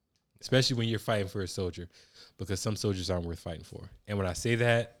right, especially when you're fighting for a soldier, because some soldiers aren't worth fighting for. And when I say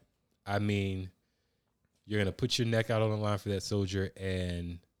that, I mean you're going to put your neck out on the line for that soldier,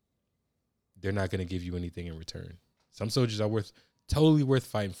 and they're not going to give you anything in return. Some soldiers are totally worth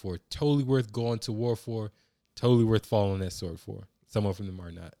fighting for, totally worth going to war for, totally worth falling that sword for. Some of them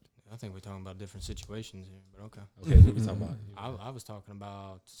are not. I think we're talking about different situations here, but okay. Okay, what are we talking about? I was talking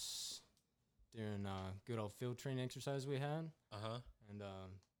about during good old field training exercise we had. Uh-huh. And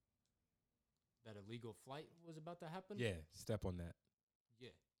that illegal flight was about to happen. Yeah, step on that.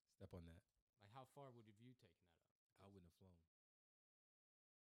 Yeah. Step on that. Like, how far would have you taken that up? I wouldn't have flown.